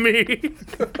from me.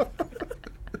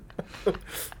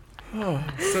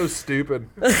 So stupid.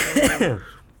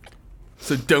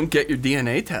 So don't get your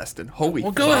DNA tested. Holy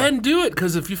Well, fuck. go ahead and do it,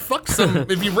 because if you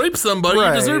if you rape somebody, Right,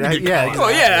 you deserve to get yeah, caught. Oh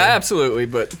yeah, absolutely.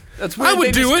 But that's why I would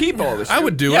they do just it. Keep all this I shit.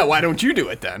 would do Yeah, it. why don't you do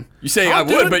it then? You say I'll I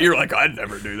do would, it. but you're like, I'd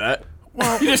never do that.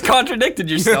 Well, you just contradicted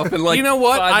yourself in like You know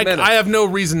what? 5 minutes. I have no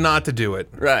reason not to do it.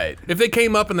 Right. If they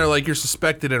came up and they're like, you're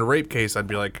suspected in a rape case, I'd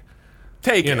be like,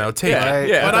 Take You it. know, take yeah, it.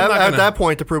 Yeah. But I'm not At gonna- that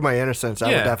point, to prove my innocence, I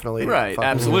Yeah. would definitely. Right. fucking-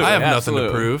 Absolutely. I have nothing to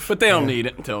absolutely. prove. But they don't need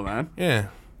it until then. yeah.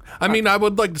 I mean, I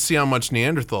would like to see how much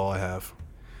Neanderthal I have.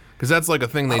 Because that's like a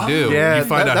thing they do. Yeah, you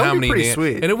find that out would how be many. pretty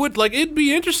sweet. And it would, it'd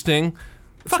be interesting.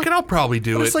 Fuck it, I'll probably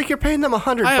do But it. it's like you're paying them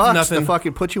 $100 I have to nothing.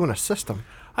 fucking put you in a system.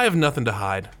 I have nothing to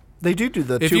hide. They do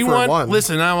the If 2 you for want, 1.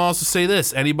 listen, I'll also say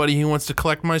this. Anybody who wants to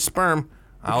collect my sperm,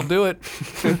 I'll do it.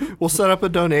 We'll set up a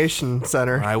donation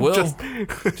center. I will.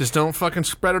 Just don't fucking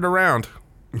spread it around.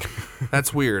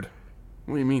 That's weird.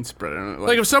 What do you mean spread it?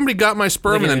 Like if somebody got my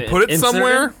sperm Like and then put it insert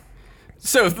somewhere. it?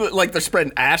 So if, like they're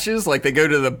spreading ashes, like they go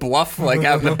to the bluff, like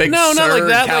out in the big No, sur not like in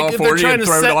that. Like if they're California trying and to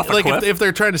throw it set, off a like cliff. if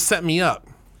they're trying to set me up,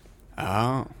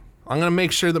 Oh. I'm gonna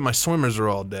make sure that my swimmers are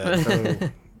all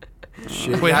dead.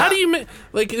 Shit. Wait, Yeah. how do you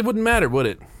like? It wouldn't matter, would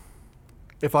it?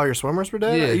 If all your swimmers were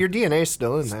dead, Yeah. your DNA's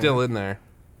still in there. Still in there.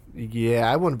 Yeah,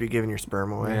 I wouldn't be giving your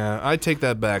sperm away. Yeah, I take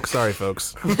that back. Sorry,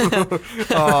 folks. Oh,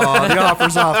 the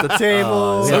offer's off the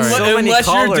table. Sorry. Unless, So many unless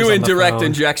you're callers doing on the direct phone.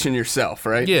 injection yourself,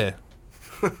 right? Yeah,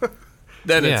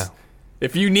 Then yeah. it's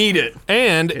if you need it.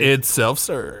 And it's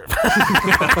self-serve.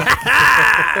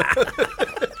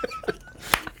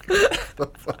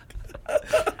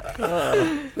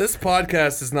 This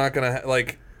podcast is not gonna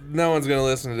no one's gonna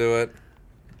listen to it.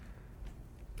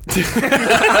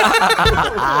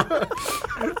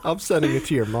 I'm sending it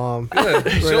to your mom.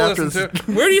 Good. She'll after listen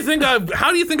to it.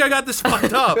 How do you think I got this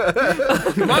fucked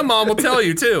up? My mom will tell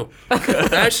you too,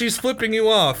 as she's flipping you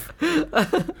off.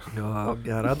 Oh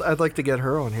God, I'd like to get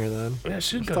her on here then. Yeah,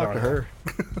 she'd go Talk on. to her.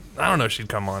 I don't know if she'd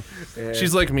come on.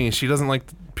 She's like me. She doesn't like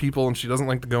people, and she doesn't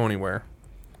like to go anywhere.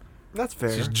 That's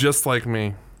fair. She's just like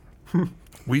me.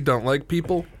 We don't like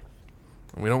people,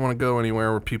 and we don't want to go anywhere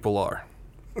where people are.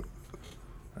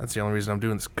 That's the only reason I'm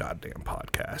doing this goddamn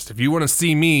podcast. If you want to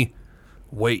see me,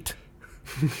 wait.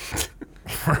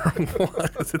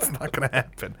 What? It's not going to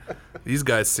happen. These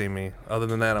guys see me. Other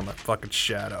than that, I'm a fucking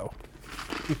shadow.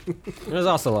 There's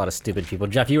also a lot of stupid people.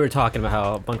 Jeff, you were talking about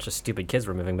how a bunch of stupid kids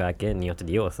were moving back in. You have to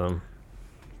deal with them.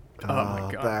 Oh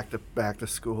my God. Back to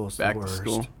school is Back the to worst.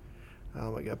 school.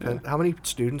 Oh my God. How many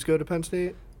students go to Penn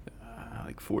State?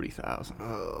 Like 40,000.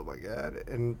 Oh my God.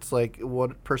 And it's like,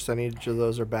 what percentage of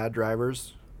those are bad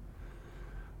drivers?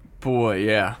 Boy,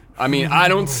 yeah. I mean, I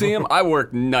don't see them. I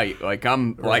work night.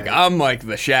 I'm like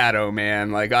the shadow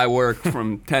man. Like I work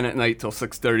from 10 at night till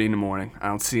 6:30 in the morning. I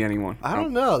don't see anyone. I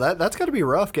don't know. That's got to be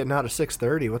rough getting out at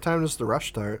 6:30. What time does the rush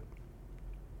start?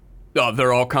 Oh,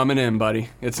 they're all coming in, buddy.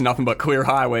 It's nothing but clear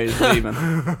highways leaving.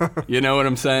 You know what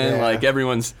I'm saying? Yeah. Like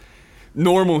everyone's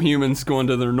normal humans going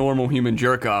to their normal human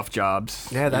jerk off jobs.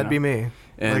 Yeah, that'd be me.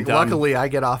 And, luckily, I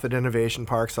get off at Innovation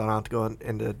Park, so I don't have to go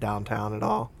into downtown at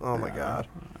all. Oh my God.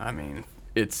 I mean,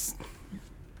 it's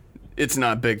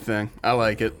not a big thing. I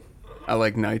like it. I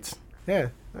like nights. Yeah,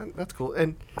 that's cool.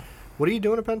 And what are you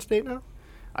doing at Penn State now?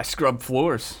 I scrub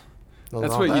floors. Nothing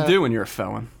That's wrong what with you that. do when you're a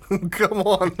felon. Come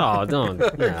on. Oh, don't. No.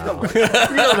 You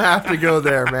don't have to go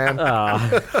there, man. Oh,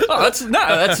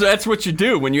 that's what you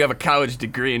do when you have a college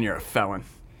degree and you're a felon.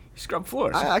 You scrub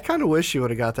floors. I kind of wish you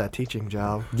would have got that teaching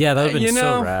job. Yeah, that would have been You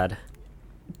know- so rad.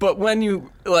 But when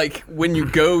you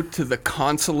go to the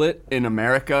consulate in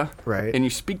America, Right. and you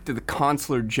speak to the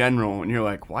consular general, and you're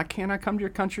like, "Why can't I come to your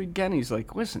country again?" He's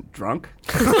like, "Listen, drunk."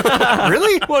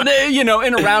 Really? Well,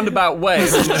 in a roundabout way.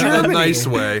 In a nice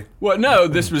way. Well, no,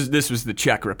 this was the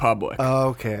Czech Republic,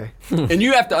 Okay. and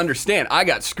you have to understand, I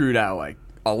got screwed out like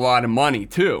a lot of money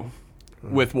too,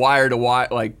 with wire to wire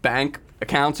bank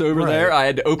accounts over there. Right. I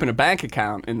had to open a bank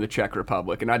account in the Czech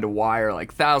Republic, and I had to wire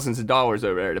like thousands of dollars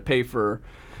over there to pay for.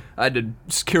 I had to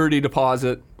security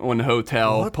deposit on the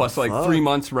hotel, What plus the like fuck? 3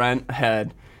 months rent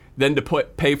ahead, then to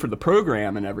pay for the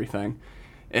program and everything.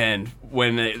 And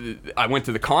when I went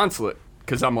to the consulate,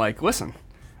 because I'm like, listen,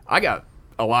 I got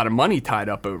a lot of money tied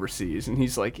up overseas, and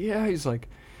he's like, yeah,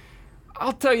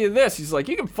 I'll tell you this, he's like,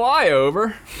 you can fly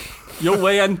over, you'll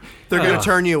land. They're going to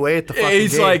turn you away at the fucking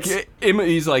He's gates.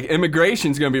 he's like,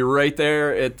 immigration's gonna be right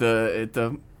there at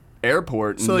the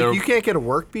airport. And So they're- you can't get a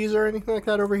work visa or anything like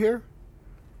that over here?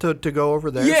 To go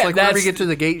over there? Yeah, it's like whenever you that's- get to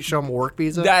the gate, you show them a work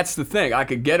visa? That's the thing. I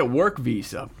could get a work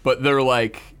visa, but they're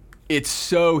like,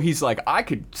 he's like, I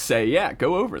could say, yeah,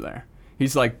 go over there.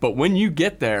 He's like, but when you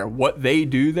get there, what they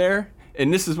do there,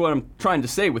 and this is what I'm trying to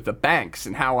say with the banks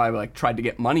and how I tried to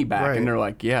get money back, Right. and they're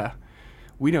like, yeah,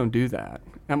 we don't do that.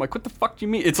 And I'm like, what the fuck do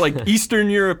you mean? It's like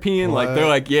Eastern European, like they're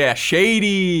like, yeah,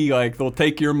 shady, like they'll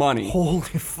take your money. Holy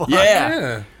fuck.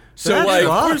 Yeah. So That's like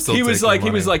rough. Of course they'll he was take your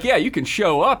like money. yeah, you can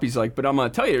show up. He's like, but I'm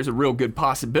gonna tell you, there's a real good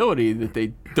possibility that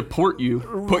they deport you,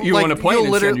 put you on a plane,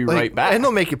 and send you right back. And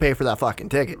they'll make you pay for that fucking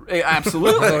ticket.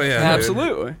 Absolutely, Oh, yeah, dude.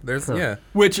 absolutely. There's yeah.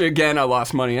 Which again, I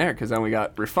lost money there because then we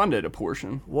got refunded a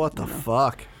portion. What the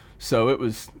fuck? So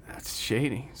that's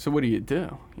shady. So what do? You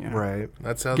know? Right.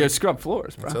 That's how Get they, scrub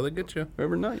floors, bro. that's how they get you.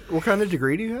 Overnight. What kind of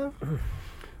degree do you have?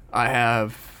 I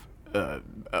have a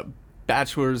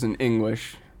bachelor's in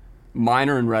English,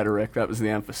 minor in rhetoric. That was the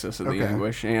emphasis of the Okay.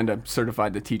 English, and I'm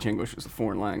certified to teach English as a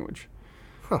foreign language.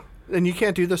 And you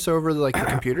can't do this over like the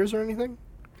computers or anything?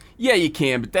 Yeah, you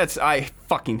can, but I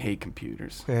fucking hate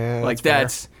computers. Yeah, like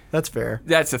that's fair.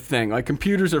 that's a thing. Like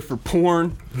computers are for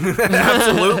porn,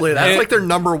 Absolutely. That's And- like their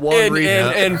number one and,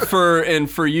 reason. and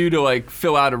for you to like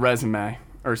fill out a resume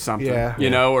or something. Yeah. You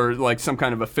know, or like some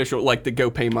kind of official, like to go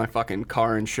pay my fucking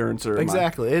car insurance or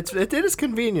Exactly. It is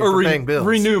convenient or for paying bills.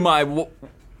 renew my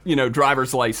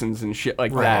driver's license and shit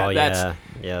like that. Oh, yeah. That's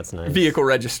Yeah, that's nice. vehicle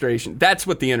registration. That's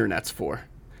what the internet's for.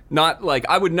 Not like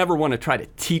I would never want to try to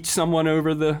teach someone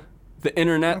over the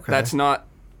internet. Okay. That's not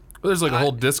Well, there's like a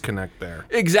whole disconnect there.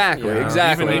 exactly.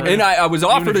 Even- And I was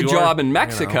offered a if you job are, in you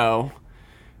Mexico.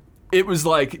 It was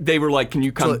like they were like, "Can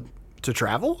you come?" to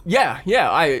travel? Yeah.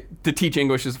 I to teach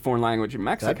English as a foreign language in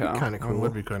That'd Mexico. be kind of It cool.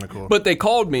 would be kind of cool. But they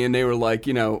called me and they were like,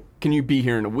 can you be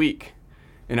here in a week?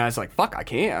 And I was like, fuck, I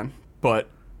can, but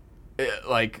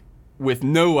like with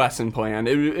no lesson plan.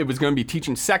 It was going to be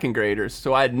teaching second graders,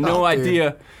 so I had no Oh, dude.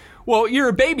 idea. Well, you're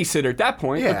a babysitter at that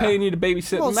point. They're Yeah. paying you to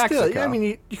babysit Well, in Mexico. still, yeah, I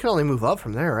mean, you can only move up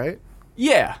from there, right?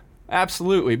 Yeah,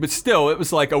 absolutely. But still, it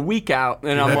was like a week out,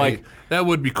 and I'm like, that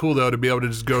would be cool though to be able to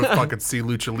just go fucking see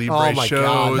Lucha Libre Oh my shows.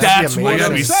 God, that's be what that'd I'm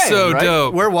be amazing. saying, so right?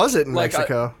 dope. Where was it in Like,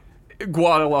 Mexico?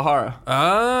 Guadalajara.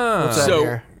 Ah, What's that so-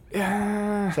 near?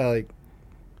 Is that like,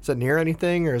 is that near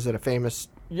anything, or is it a famous?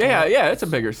 Yeah, it's a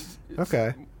bigger.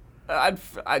 Okay.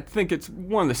 I think it's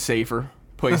one of the safer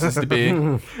places to be.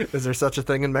 Is there such a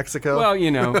thing in Mexico?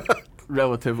 Well,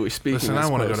 relatively speaking. listen, I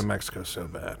want to go suppose. to Mexico so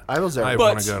bad. I was there. I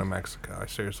But- want to go to Mexico. I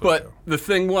seriously But do. the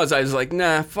thing was, I was like,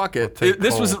 nah, fuck it. Take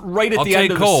This Cole. was right at I'll the take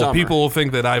end of Cole. the summer. People will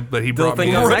think that he They'll brought me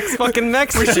think in. I'm fucking We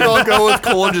Mexican. should all go with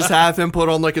Cole and just have him put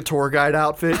on like a tour guide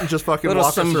outfit and just fucking Little walk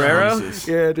us sombrero? around.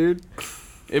 Yeah, dude.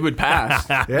 It would pass.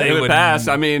 They it would would- pass.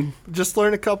 I mean, Just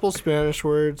learn a couple Spanish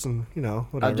words and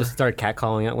whatever. I'll just start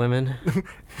catcalling at women.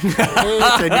 Hey,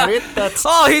 señorita.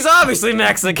 Oh, he's obviously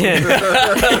Mexican.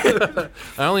 I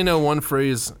only know one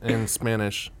phrase in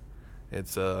Spanish.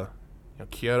 It's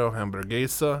quiero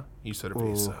hamburguesa y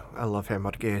cerveza. Ooh, I love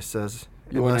hamburguesas.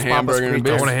 You want a Las papas hamburger and a fritas.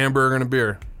 beer? I want a hamburger and a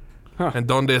beer. And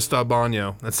donde está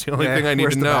baño? That's the only Yeah, thing I need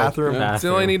where's to the know. bathroom? That's the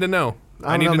only I need to know.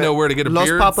 I don't need to man. know where to get a Los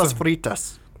beer. papas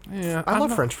fritas. Yeah, I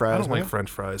love French fries, I don't man. like French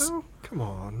fries. Oh, come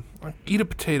on. Eat a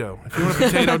potato. If you want a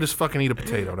potato, just fucking eat a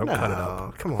potato. Don't cut it up.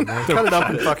 Oh, come on, man. Cut it up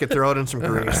and fucking throw it in some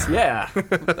grease. yeah.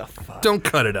 Don't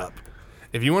cut it up.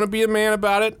 If you want to be a man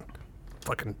about it,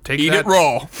 fucking take Eat that. it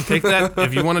raw. Take that.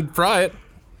 If you want to fry it,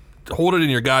 hold it in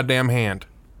your goddamn hand.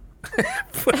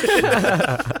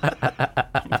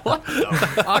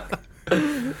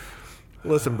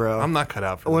 Listen, bro. I'm not cut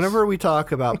out for this. Whenever we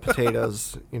talk about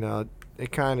potatoes,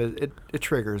 it kind of it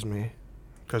triggers me.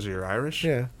 Because you're Irish?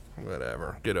 Yeah.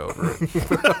 Whatever. Get over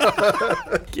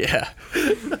it. Yeah.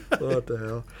 What the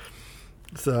hell?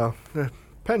 So,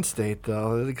 Penn State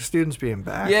though, the students being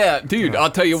back. Yeah, dude,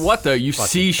 I'll tell you what, though. You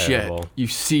see terrible. shit. You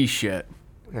see shit.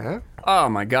 Yeah. Oh,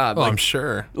 my God. Oh, Like, I'm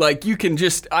sure. Like you can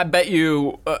just, I bet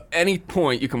you, any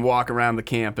point you can walk around the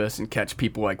campus and catch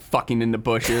people like fucking in the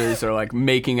bushes or like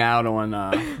making out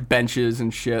on benches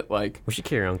and shit. Like We should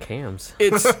carry on cams.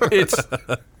 it's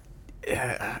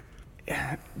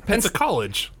It's a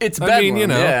college. it's I mean,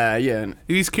 bedlam. Yeah.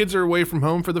 These kids are away from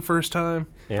home for the first time.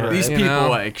 Yeah. These You people know?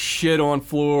 like shit on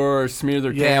floors, smear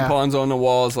their Yeah. tampons on the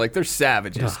walls. Like they're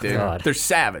savages, dude. God. They're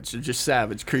savage. They're just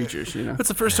savage creatures, you know. It's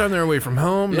the first time they're away from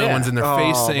home. No Yeah. one's in their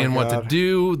face Oh, my saying what to God.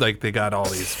 do. Like they got all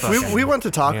these fucking. We went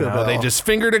to Taco Bell. They just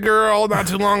fingered a girl not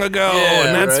too long ago, Yeah,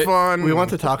 and that's right. fun. We went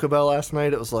to Taco Bell last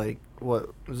night. It was like what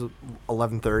was it,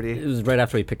 11:30? It was right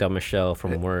after we picked up Michelle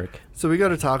from work. So we go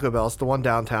to Taco Bell. It's the one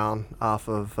downtown off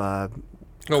of. where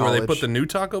they college. put the new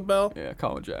Taco Bell, Yeah,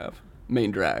 College Ave,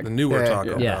 main drag. the newer Yeah.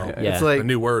 Taco Yeah, Bell. yeah. It's like The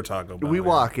newer Taco Bell. we yeah.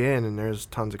 walk in and there's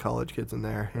tons of college kids in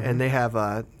there, and they have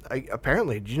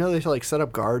apparently. Do you know they like set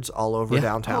up guards all over Yeah. Oh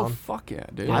downtown? fuck yeah,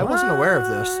 dude. I wasn't aware of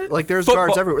this. Like there's Football-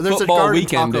 guards everywhere. There's a football guard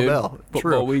weekend, in Taco dude. Bell. Football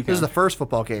True. This weekend. is the first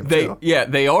football game too.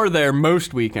 They are there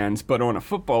most weekends, but on a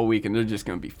football weekend, they're just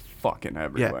gonna be fucking Yeah,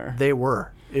 everywhere. they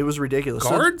were. It was ridiculous. So-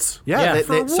 Guards? yeah, Yeah, they,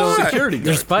 for so what? security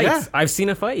There's guards. fights. I've seen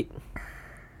a fight.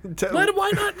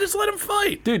 Why not just let them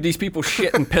fight? Dude, these people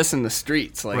shit and piss in the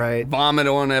streets, like Right. vomit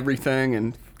on everything,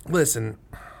 and Listen.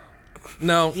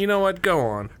 No, you know what? Go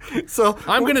on. So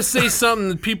I'm gonna say something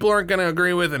that people aren't gonna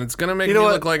agree with, and it's gonna make You me know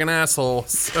what? look like an asshole.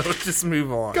 So just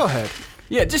move on. go ahead.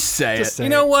 yeah, just say Just it. say You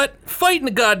know what? Fight in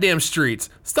the goddamn streets.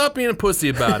 Stop being a pussy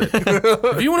about it.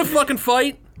 If you want to fucking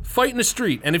fight, fight in the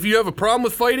street. And if you have a problem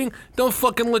with fighting, don't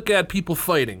fucking look at people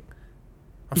fighting.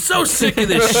 I'm so sick of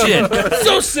this shit.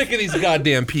 So sick of these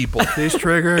goddamn people. He's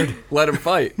triggered. Let them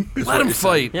fight. Let them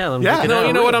fight. Yeah, let 'em Yeah. take it You know, out.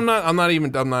 you know what? I'm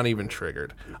not even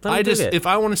triggered. Let 'em I dig just it. if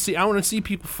I want to see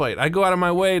people fight, I go out of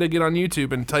my way to get on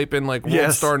YouTube and type in like World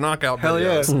Yes. Star Knockout Hell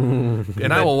yeah. videos,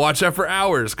 and I will watch that for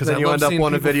hours because I Then you love end up seeing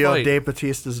on a people video fight. of Dave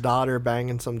Bautista's daughter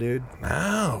banging some dude.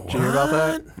 No, Did you hear about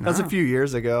that? That was a few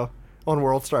years ago on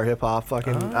World Star Hip Hop.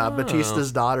 Fucking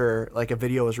Bautista's daughter, like a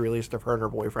video was released of her and her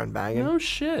boyfriend banging. No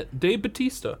shit, Dave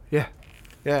Batista. Yeah,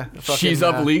 yeah. Fucking, She's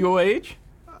of legal age.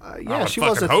 Yeah, would she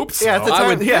was. fucking At, hope so. Yeah, at the I time,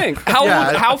 would yeah, think. How yeah,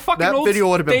 old- how fucking that old's video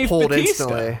would have been Dave pulled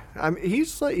Bautista?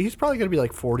 instantly. he's probably gonna be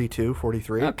like 42,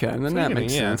 43. Okay, then that Thinking,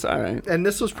 makes yeah. sense. All right. And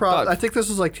this was I think this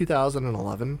was like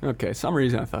 2011. Okay, some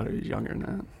reason I thought he was younger than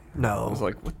that. No, I was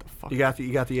like, what the fuck? you got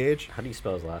the age. How do you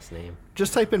spell his last name?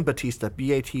 Just type in Batista,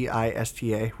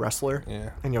 Batista, wrestler,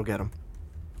 Yeah. and you'll get him.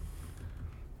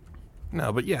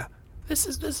 No, but yeah, this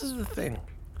is the thing.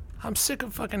 I'm sick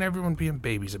of fucking everyone being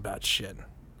babies about shit.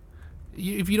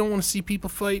 If you don't want to see people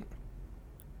fight,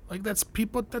 Like that's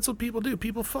people. That's what people do.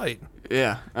 People fight.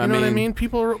 Yeah, You know what I mean?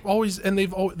 People are always, and they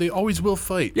always will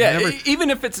fight. Yeah, They never- even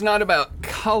if it's not about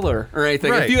color or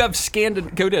anything. Right. If you have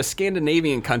go to a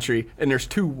Scandinavian country and there's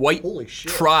two white Holy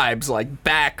shit. tribes like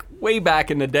way back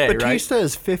in the day, right? Batista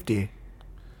is 50.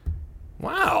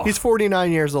 wow. He's 49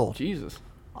 years old. Jesus,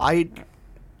 I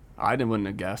wouldn't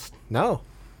have guessed. no.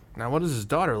 Now, what does his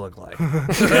daughter look like? All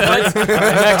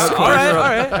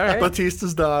right.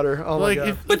 Batista's daughter. Oh Like, my god.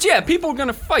 if- But yeah, people are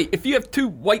gonna fight. If you have two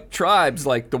white tribes,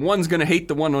 like the one's gonna hate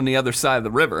the one on the other side of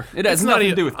the river. It has It's not nothing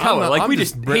even- to do with I'm color. not- Like I'm we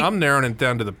just, hate. I'm narrowing it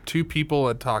down to the two people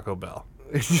at Taco Bell.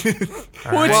 Well, it's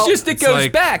Well, just it It's goes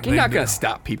like back. You're they not do- gonna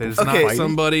stop people There's from Okay. not fighting.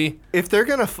 somebody. If they're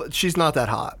gonna, she's not that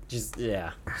hot.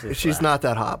 She's not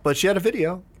that hot, but she had a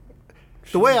video.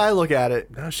 The way I look at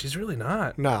it, No, she's really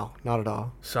not. no, not at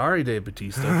all. Sorry, Dave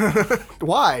Batista.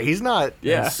 Why? He's not.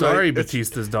 Yeah. Sorry, It's-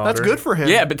 Batista's daughter. That's good for him.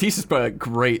 Yeah, Batista's probably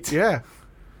great. Yeah.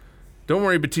 Don't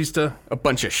worry, Batista. A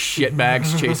bunch of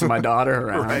shitbags chasing my daughter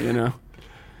around. You know.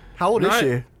 How old is Not-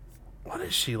 she? What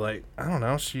is she like? I don't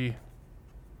know.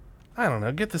 I don't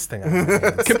know. Get this thing out of my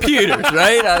hands. Computers,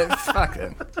 right? Fuck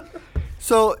it.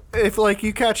 So if like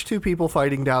you catch two people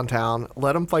fighting downtown,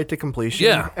 let them fight to completion.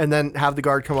 Yeah. And then have the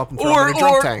guard come up and throw them in a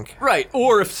drunk tank. Right.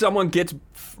 Or if someone gets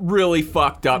really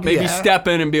fucked up, maybe Yeah. step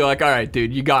in and be like, "All right,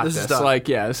 dude, you got This this." is done. Like,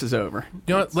 yeah, this is over.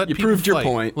 You know what? Let You people proved your fight.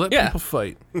 point. Let Yeah. people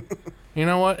fight. You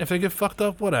know what? If they get fucked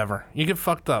up, whatever. You get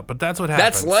fucked up, but that's what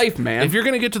happens. That's life, man. If you're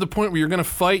gonna get to the point where you're gonna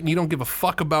fight and you don't give a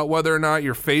fuck about whether or not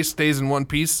your face stays in one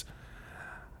piece,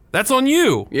 that's on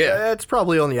you. Yeah. It's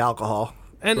probably only alcohol.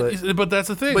 And but that's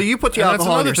the thing. But you put the And that's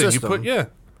alcohol in another your thing. system. You put yeah.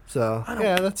 So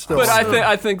yeah, that's still. But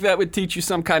I think that would teach you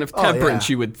some kind of Oh, temperance.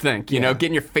 yeah. You would think, you know, Yeah.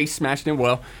 getting your face smashed in.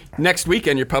 Well, next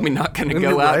weekend you're probably not going to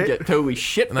go out and Right. get totally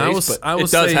shit And I faced, will but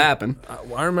it does say, happen.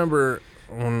 I remember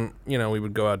when we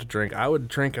would go out to drink. I would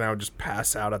drink and I would just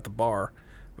pass out at the bar,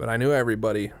 but I knew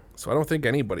everybody, so I don't think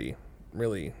anybody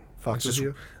really Fucks it's with just,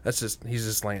 you? That's just he's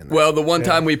just laying there. Well, the one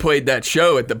time we played that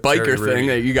show at the biker Very rude. thing,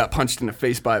 that you got punched in the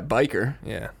face by a biker.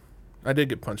 Yeah, I did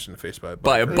get punched in the face by a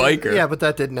By a biker. Yeah, but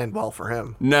that didn't end well for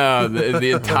him. No,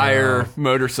 the entire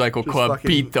motorcycle club fucking-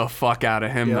 beat the fuck out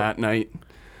of him Yep. that night.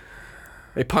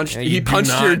 They punched. Yeah, he you do punched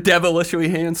not- your devilishly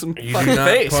handsome You fucking do not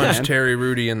face, punch man. Terry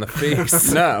Rudy in the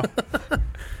face. No.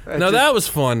 No, that was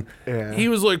fun. Yeah. He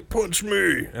was like, "Punch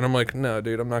me," and I'm like, "No,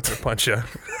 dude, I'm not gonna punch you."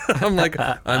 I'm like,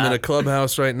 "I'm in a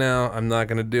clubhouse right now. I'm not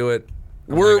gonna do it."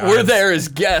 We're there as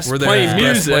guests We're there playing as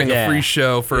guests music. playing Yeah. a free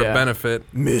show for Yeah. a benefit.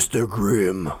 Mr.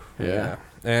 Grimm. Yeah.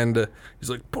 And he's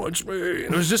like, "Punch me!"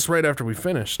 And it was just right after we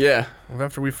finished. Yeah.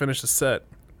 After we finished the set,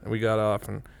 and we got off,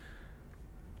 and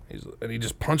he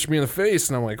just punched me in the face,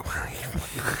 and I'm like,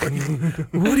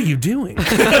 "What are you doing?"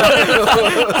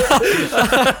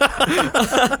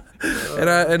 and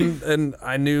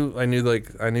I knew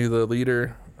the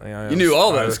leader. You knew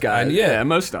all those guys. Yeah,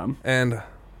 most of them. And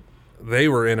they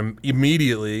were in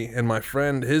immediately. And my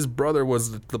friend, his brother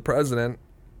was the president.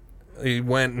 He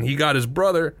went and he got his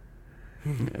brother.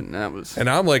 And that was. And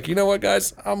I'm like, you know what,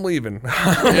 guys? I'm leaving. like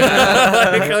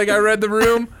I read the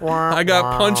room. I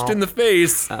got punched in the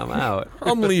face. I'm out.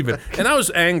 I'm leaving. And I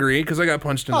was angry because I got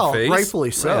punched in the Oh, face.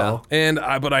 rightfully so. And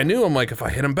but I knew, I'm like, if I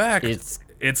hit him back, It's-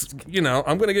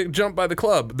 I'm gonna get jumped by the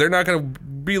club. They're not gonna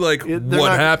be like, they're what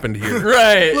not- happened here?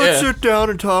 Right. Let's Yeah. sit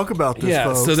down and talk about this, Yeah,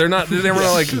 folks. so they're not like,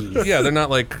 they're not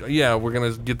like, yeah, we're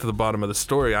gonna get to the bottom of the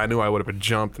story. I knew I would have been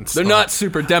jumped and They're stuff. not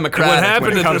super democratic. What happened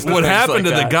when it comes to what things happened like to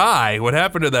the that. guy? What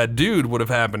happened to that dude would have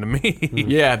happened to me.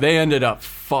 Yeah, they ended up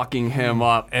fucking him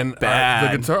up And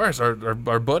bad. the guitarist,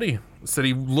 our buddy, said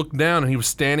he looked down and he was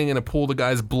standing in a pool of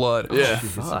guy's blood. Yeah.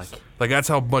 Fuck. Like that's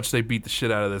how much they beat the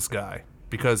shit out of this guy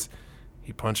because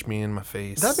he punched me in my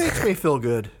face. That makes me feel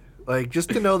good. Like, just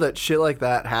to know that shit like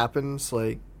that happens,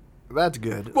 like, that's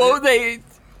good. Well, they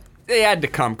had to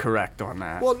come correct on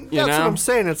that. Well, you that's know? what I'm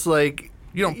saying. It's like,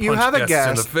 You don't you punch have a guests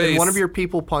in the guest, face. and one of your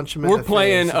people punch him in We're the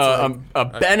playing face. It's like,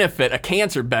 a benefit, a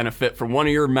cancer benefit for one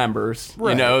of your members.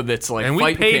 Right. You know, that's like And we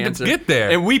fighting paid to cancer. get there.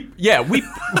 And we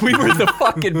were the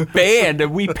fucking band,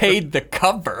 and we paid the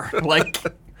cover. Like,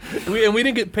 we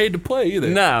didn't get paid to play either.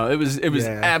 no, it was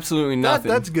Yeah. absolutely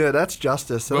nothing. that's good. That's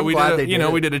justice. So But I'm we glad did, they did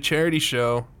it. we did a charity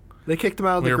show. They kicked him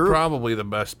out of We the were group. probably the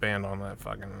best band on that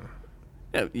fucking.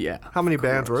 Yeah. How many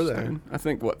bands were there? Dude. I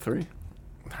think what 3?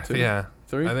 Two? Yeah,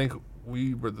 3? I think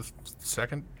we were the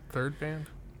third band.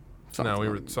 Something No, we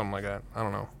were like- something like that. I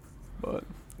don't know. But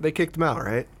They kicked him out,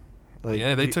 right? Like,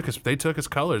 Yeah, they took his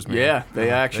colors, man. yeah, they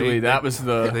actually that was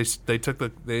the they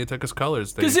took his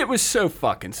colors. because it was so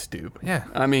fucking stupid. Yeah.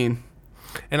 I mean,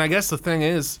 And I guess the thing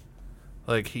is,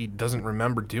 like, he doesn't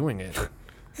remember doing it.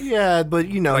 Yeah, but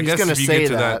you know, I he's guess gonna if you say get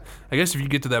to that. I guess if you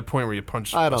get to that point where you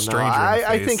punch I a don't know. stranger in the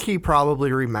I face, think he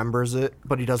probably remembers it,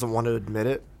 but he doesn't want to admit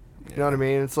it. You know what I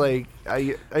mean? It's like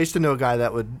I used to know a guy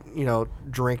that would, you know,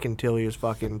 drink until he was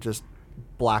fucking just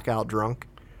blackout drunk,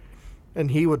 and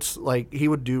he would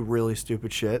do really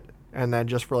stupid shit, and then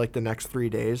just for like the next 3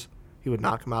 days, he would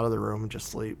knock him out of the room and just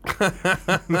sleep.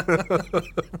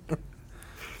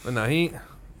 But no, he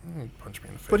punched me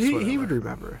in the face. But he whatever. would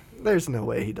remember. There's no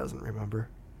way he doesn't remember.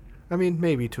 I mean,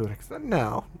 maybe to an extent.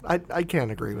 No, I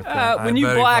can't agree with that. When I you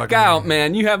bet he black fucking- out,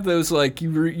 man, you have those like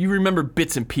you remember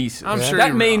bits and pieces. I'm sure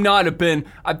that he- may not have been.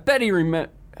 I bet he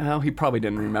remember. Oh, he probably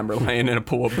didn't remember laying in a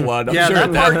pool of blood. I'm Yeah, sure that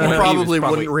at part point you he was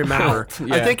probably wouldn't remember. out.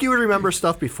 I Yeah. think you would remember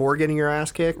stuff before getting your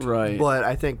ass kicked. Right. But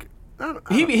I think I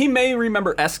don't, He may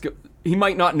remember he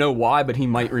might not know why, but he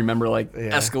might remember like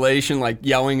Yeah. escalation, like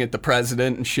yelling at the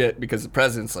president and shit, because the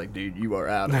president's like, dude, you are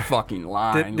out of fucking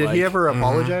line. did like, he ever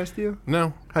apologize to you?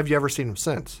 No, Have you ever seen him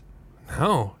since?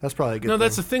 no, That's probably a good no. thing.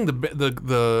 That's the thing.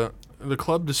 The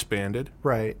club disbanded.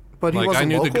 right. But he Like wasn't I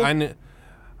knew local? the guy.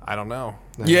 I don't know.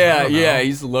 Yeah, don't know. yeah,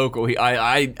 he's local.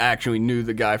 I actually knew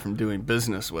the guy from doing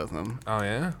business with him. Oh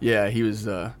yeah. Yeah, he was.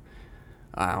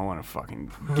 I don't want to fucking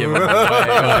give him away.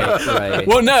 Like, Right.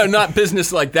 well, no, not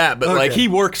business like that, but like Okay. he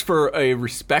works for a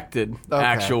respected Okay.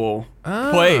 actual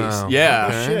place. Yeah,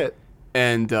 okay. Shit.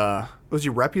 and Was he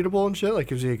reputable and shit? Like,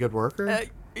 was he a good worker?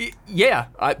 yeah,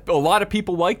 a lot of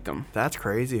people liked him. That's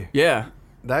crazy. Yeah,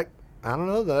 That I don't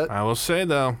know that. I will say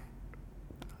though,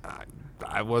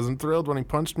 I wasn't thrilled when he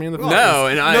punched me in the face. no,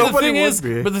 and I. But the Nobody thing would is,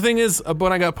 be.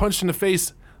 when I got punched in the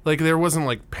face, like there wasn't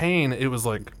like pain. It was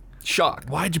like, Shocked.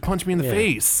 why'd you punch me in the Yeah.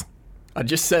 face? I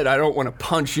just said I don't want to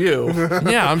punch you,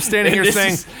 Yeah, I'm standing And here this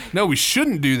saying, is- no, we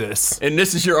shouldn't do this. and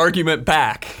this is your argument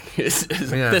back. Is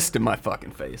Yeah. a fist in my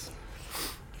fucking face.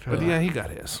 But yeah, he got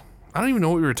his. I don't even know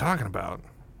what we were talking about.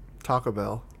 Taco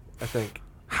Bell, I think.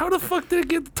 How the fuck did it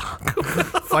get to Taco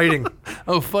Bell? Fighting.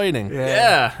 Oh, fighting.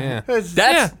 Yeah, Yeah. It's-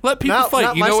 That's Yeah, let people Not- fight.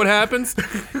 not You my know s- what happens?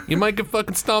 You might get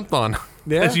fucking stomped on.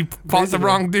 Yeah, As you fought the basically.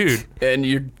 wrong dude. and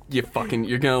you're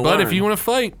gonna. But learn. if you want to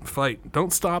fight.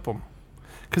 Don't stop them.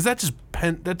 Because that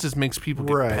just makes people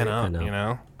get Right. pent I up, know. you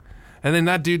know? And then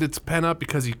that dude that's pent up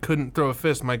because he couldn't throw a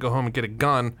fist might go home and get a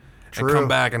gun True. and come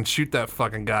back and shoot that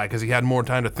fucking guy because he had more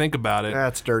time to think about it.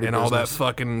 That's dirty And all that business.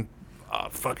 fucking...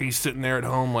 he's sitting there at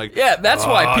home like... Yeah, that's "Oh,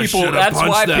 why I people. should've That's punched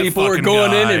why that people are fucking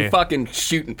going in guy." and fucking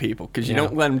shooting people because you Yeah.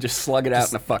 don't let them just slug it out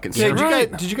in a fucking Yeah, circle.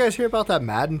 Right. did you guys hear about that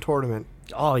Madden tournament?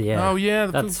 Oh yeah. Oh, yeah.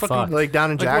 the That's fucking- fucked. Like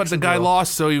down in Like what, the guy Jacksonville?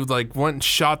 lost, so he like went and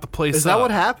shot the place Is that up.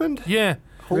 what happened? Yeah.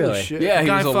 Holy Really? shit. Yeah, he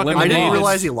Guy was fucking I eliminated. didn't lost.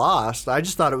 realize he lost. I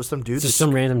just thought it was some dude. Just that-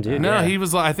 some random dude. No, yeah. he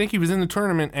was. I think he was in the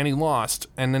tournament and he lost,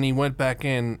 and then he went back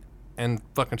in and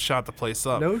fucking shot the place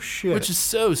up. No shit. Which is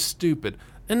so stupid.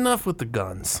 Enough with the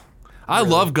guns. I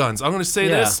love guns. I'm gonna say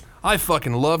Yeah. this. I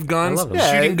fucking love guns. I love them.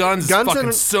 Yeah, Shooting guns guns is fucking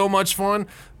and- so much fun.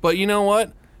 But you know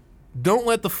what? Don't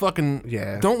let the fucking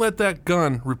don't let that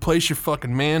gun replace your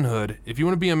fucking manhood. If you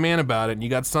want to be a man about it and you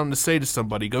got something to say to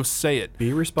somebody, go say it. Be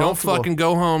Don't responsible. fucking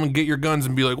go home and get your guns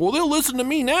and be like, well, they'll listen to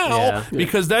me now. Yeah.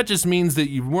 Because that just means that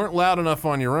you weren't loud enough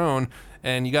on your own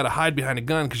and you got to hide behind a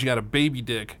gun because you got a baby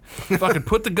dick. Fucking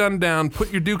put the gun down,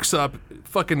 put your dukes up.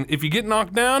 Fucking, if you get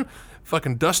knocked down,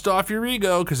 fucking dust off your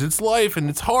ego because it's life and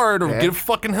it's hard, or Yeah. get a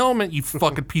fucking helmet, you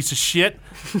fucking piece of shit.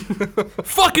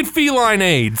 Fucking feline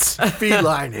AIDS.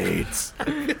 Feline AIDS.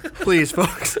 Please,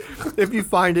 folks, if you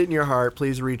find it in your heart,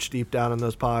 please reach deep down in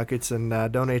those pockets and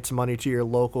donate some money to your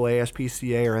local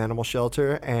ASPCA or animal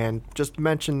shelter. And just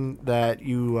mention that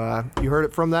you heard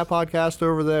it from that podcast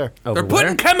over there. Over They're where?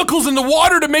 putting chemicals in the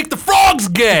water to make the frogs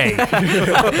gay.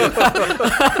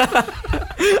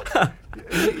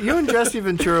 You and Jesse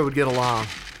Ventura would get along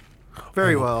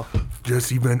very well.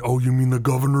 Oh, you mean the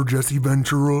governor, Jesse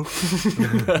Ventura?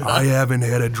 I haven't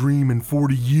had a dream in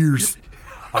 40 years.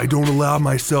 I don't allow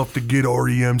myself to get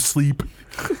REM sleep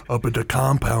up at the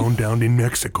compound down in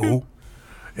Mexico.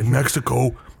 In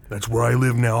Mexico, that's where I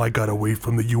live now. I got away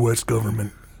from the U.S.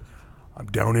 government. I'm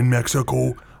down in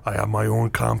Mexico. I have my own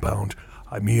compound.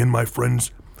 Me and my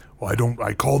friends,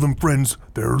 I call them friends.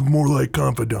 They're more like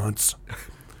confidants.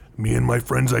 Me and my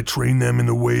friends, I train them in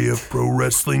the way of pro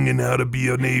wrestling and how to be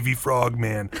a Navy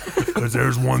frogman. Because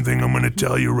there's one thing I'm going to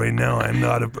tell you right now.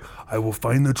 I will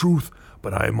find the truth,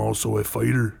 but I am also a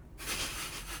fighter.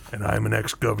 And I'm an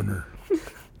ex-governor.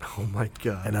 Oh my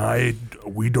god. And I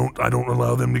don't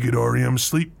allow them to get REM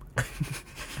sleep.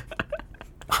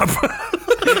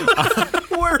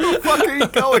 Where the fuck are you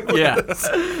going with Yeah, this?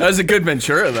 that was a good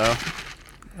Ventura though.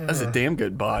 That's a damn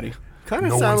good body. Kind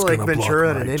of No sounded one's like gonna Ventura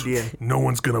block and an my Indian. No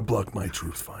one's gonna block my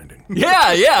truth finding. Yeah,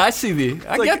 I see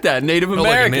I get that. Native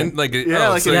American. Like a, Yeah,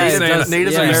 like so a you're Native- saying,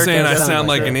 Native so you're American saying I sound sound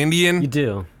like like that. an Indian? You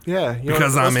do. Yeah,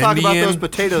 Because I'm let's talk about Indian. those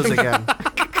potatoes again.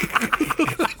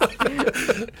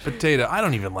 Potato. I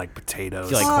don't even like potatoes.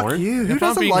 Do you like Fuck corn? you. Who If I'm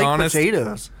doesn't being like honest-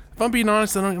 potatoes? If I'm being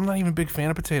honest, I'm not even a big fan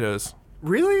of potatoes.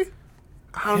 Really?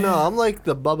 I don't know. I'm like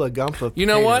the Bubba Gump of You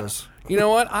know potatoes. what? You know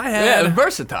what? I Yeah, had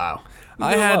versatile.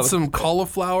 I had some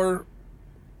cauliflower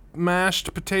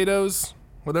mashed potatoes,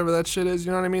 whatever that shit is.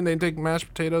 You know what I mean? They take mashed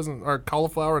potatoes or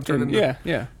cauliflower and turn it into.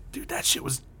 Yeah. Dude, that shit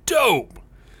was dope.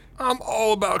 I'm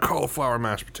all about cauliflower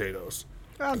mashed potatoes.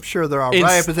 I'm sure they're all It's-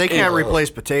 right, but they can't it- replace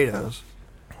potatoes.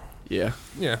 Yeah.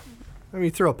 Yeah. I mean,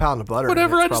 you throw a pound of butter.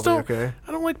 Whatever. In I it, it's just don't. probably okay.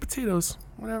 I don't like potatoes.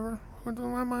 Whatever. I'm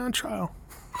on my own trial.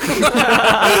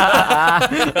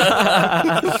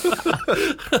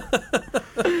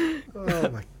 Oh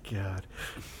my god.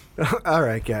 All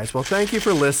right, guys. Well, thank you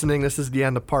for listening. This is the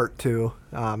end of part 2.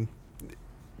 I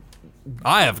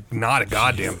have not a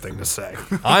goddamn thing to say.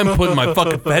 I'm putting my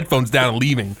fucking headphones down and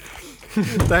leaving.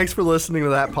 Thanks for listening to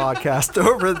that podcast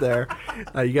over there.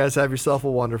 You guys have yourself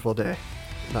a wonderful day.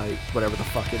 Night, whatever the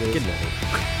fuck it is. Good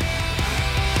night.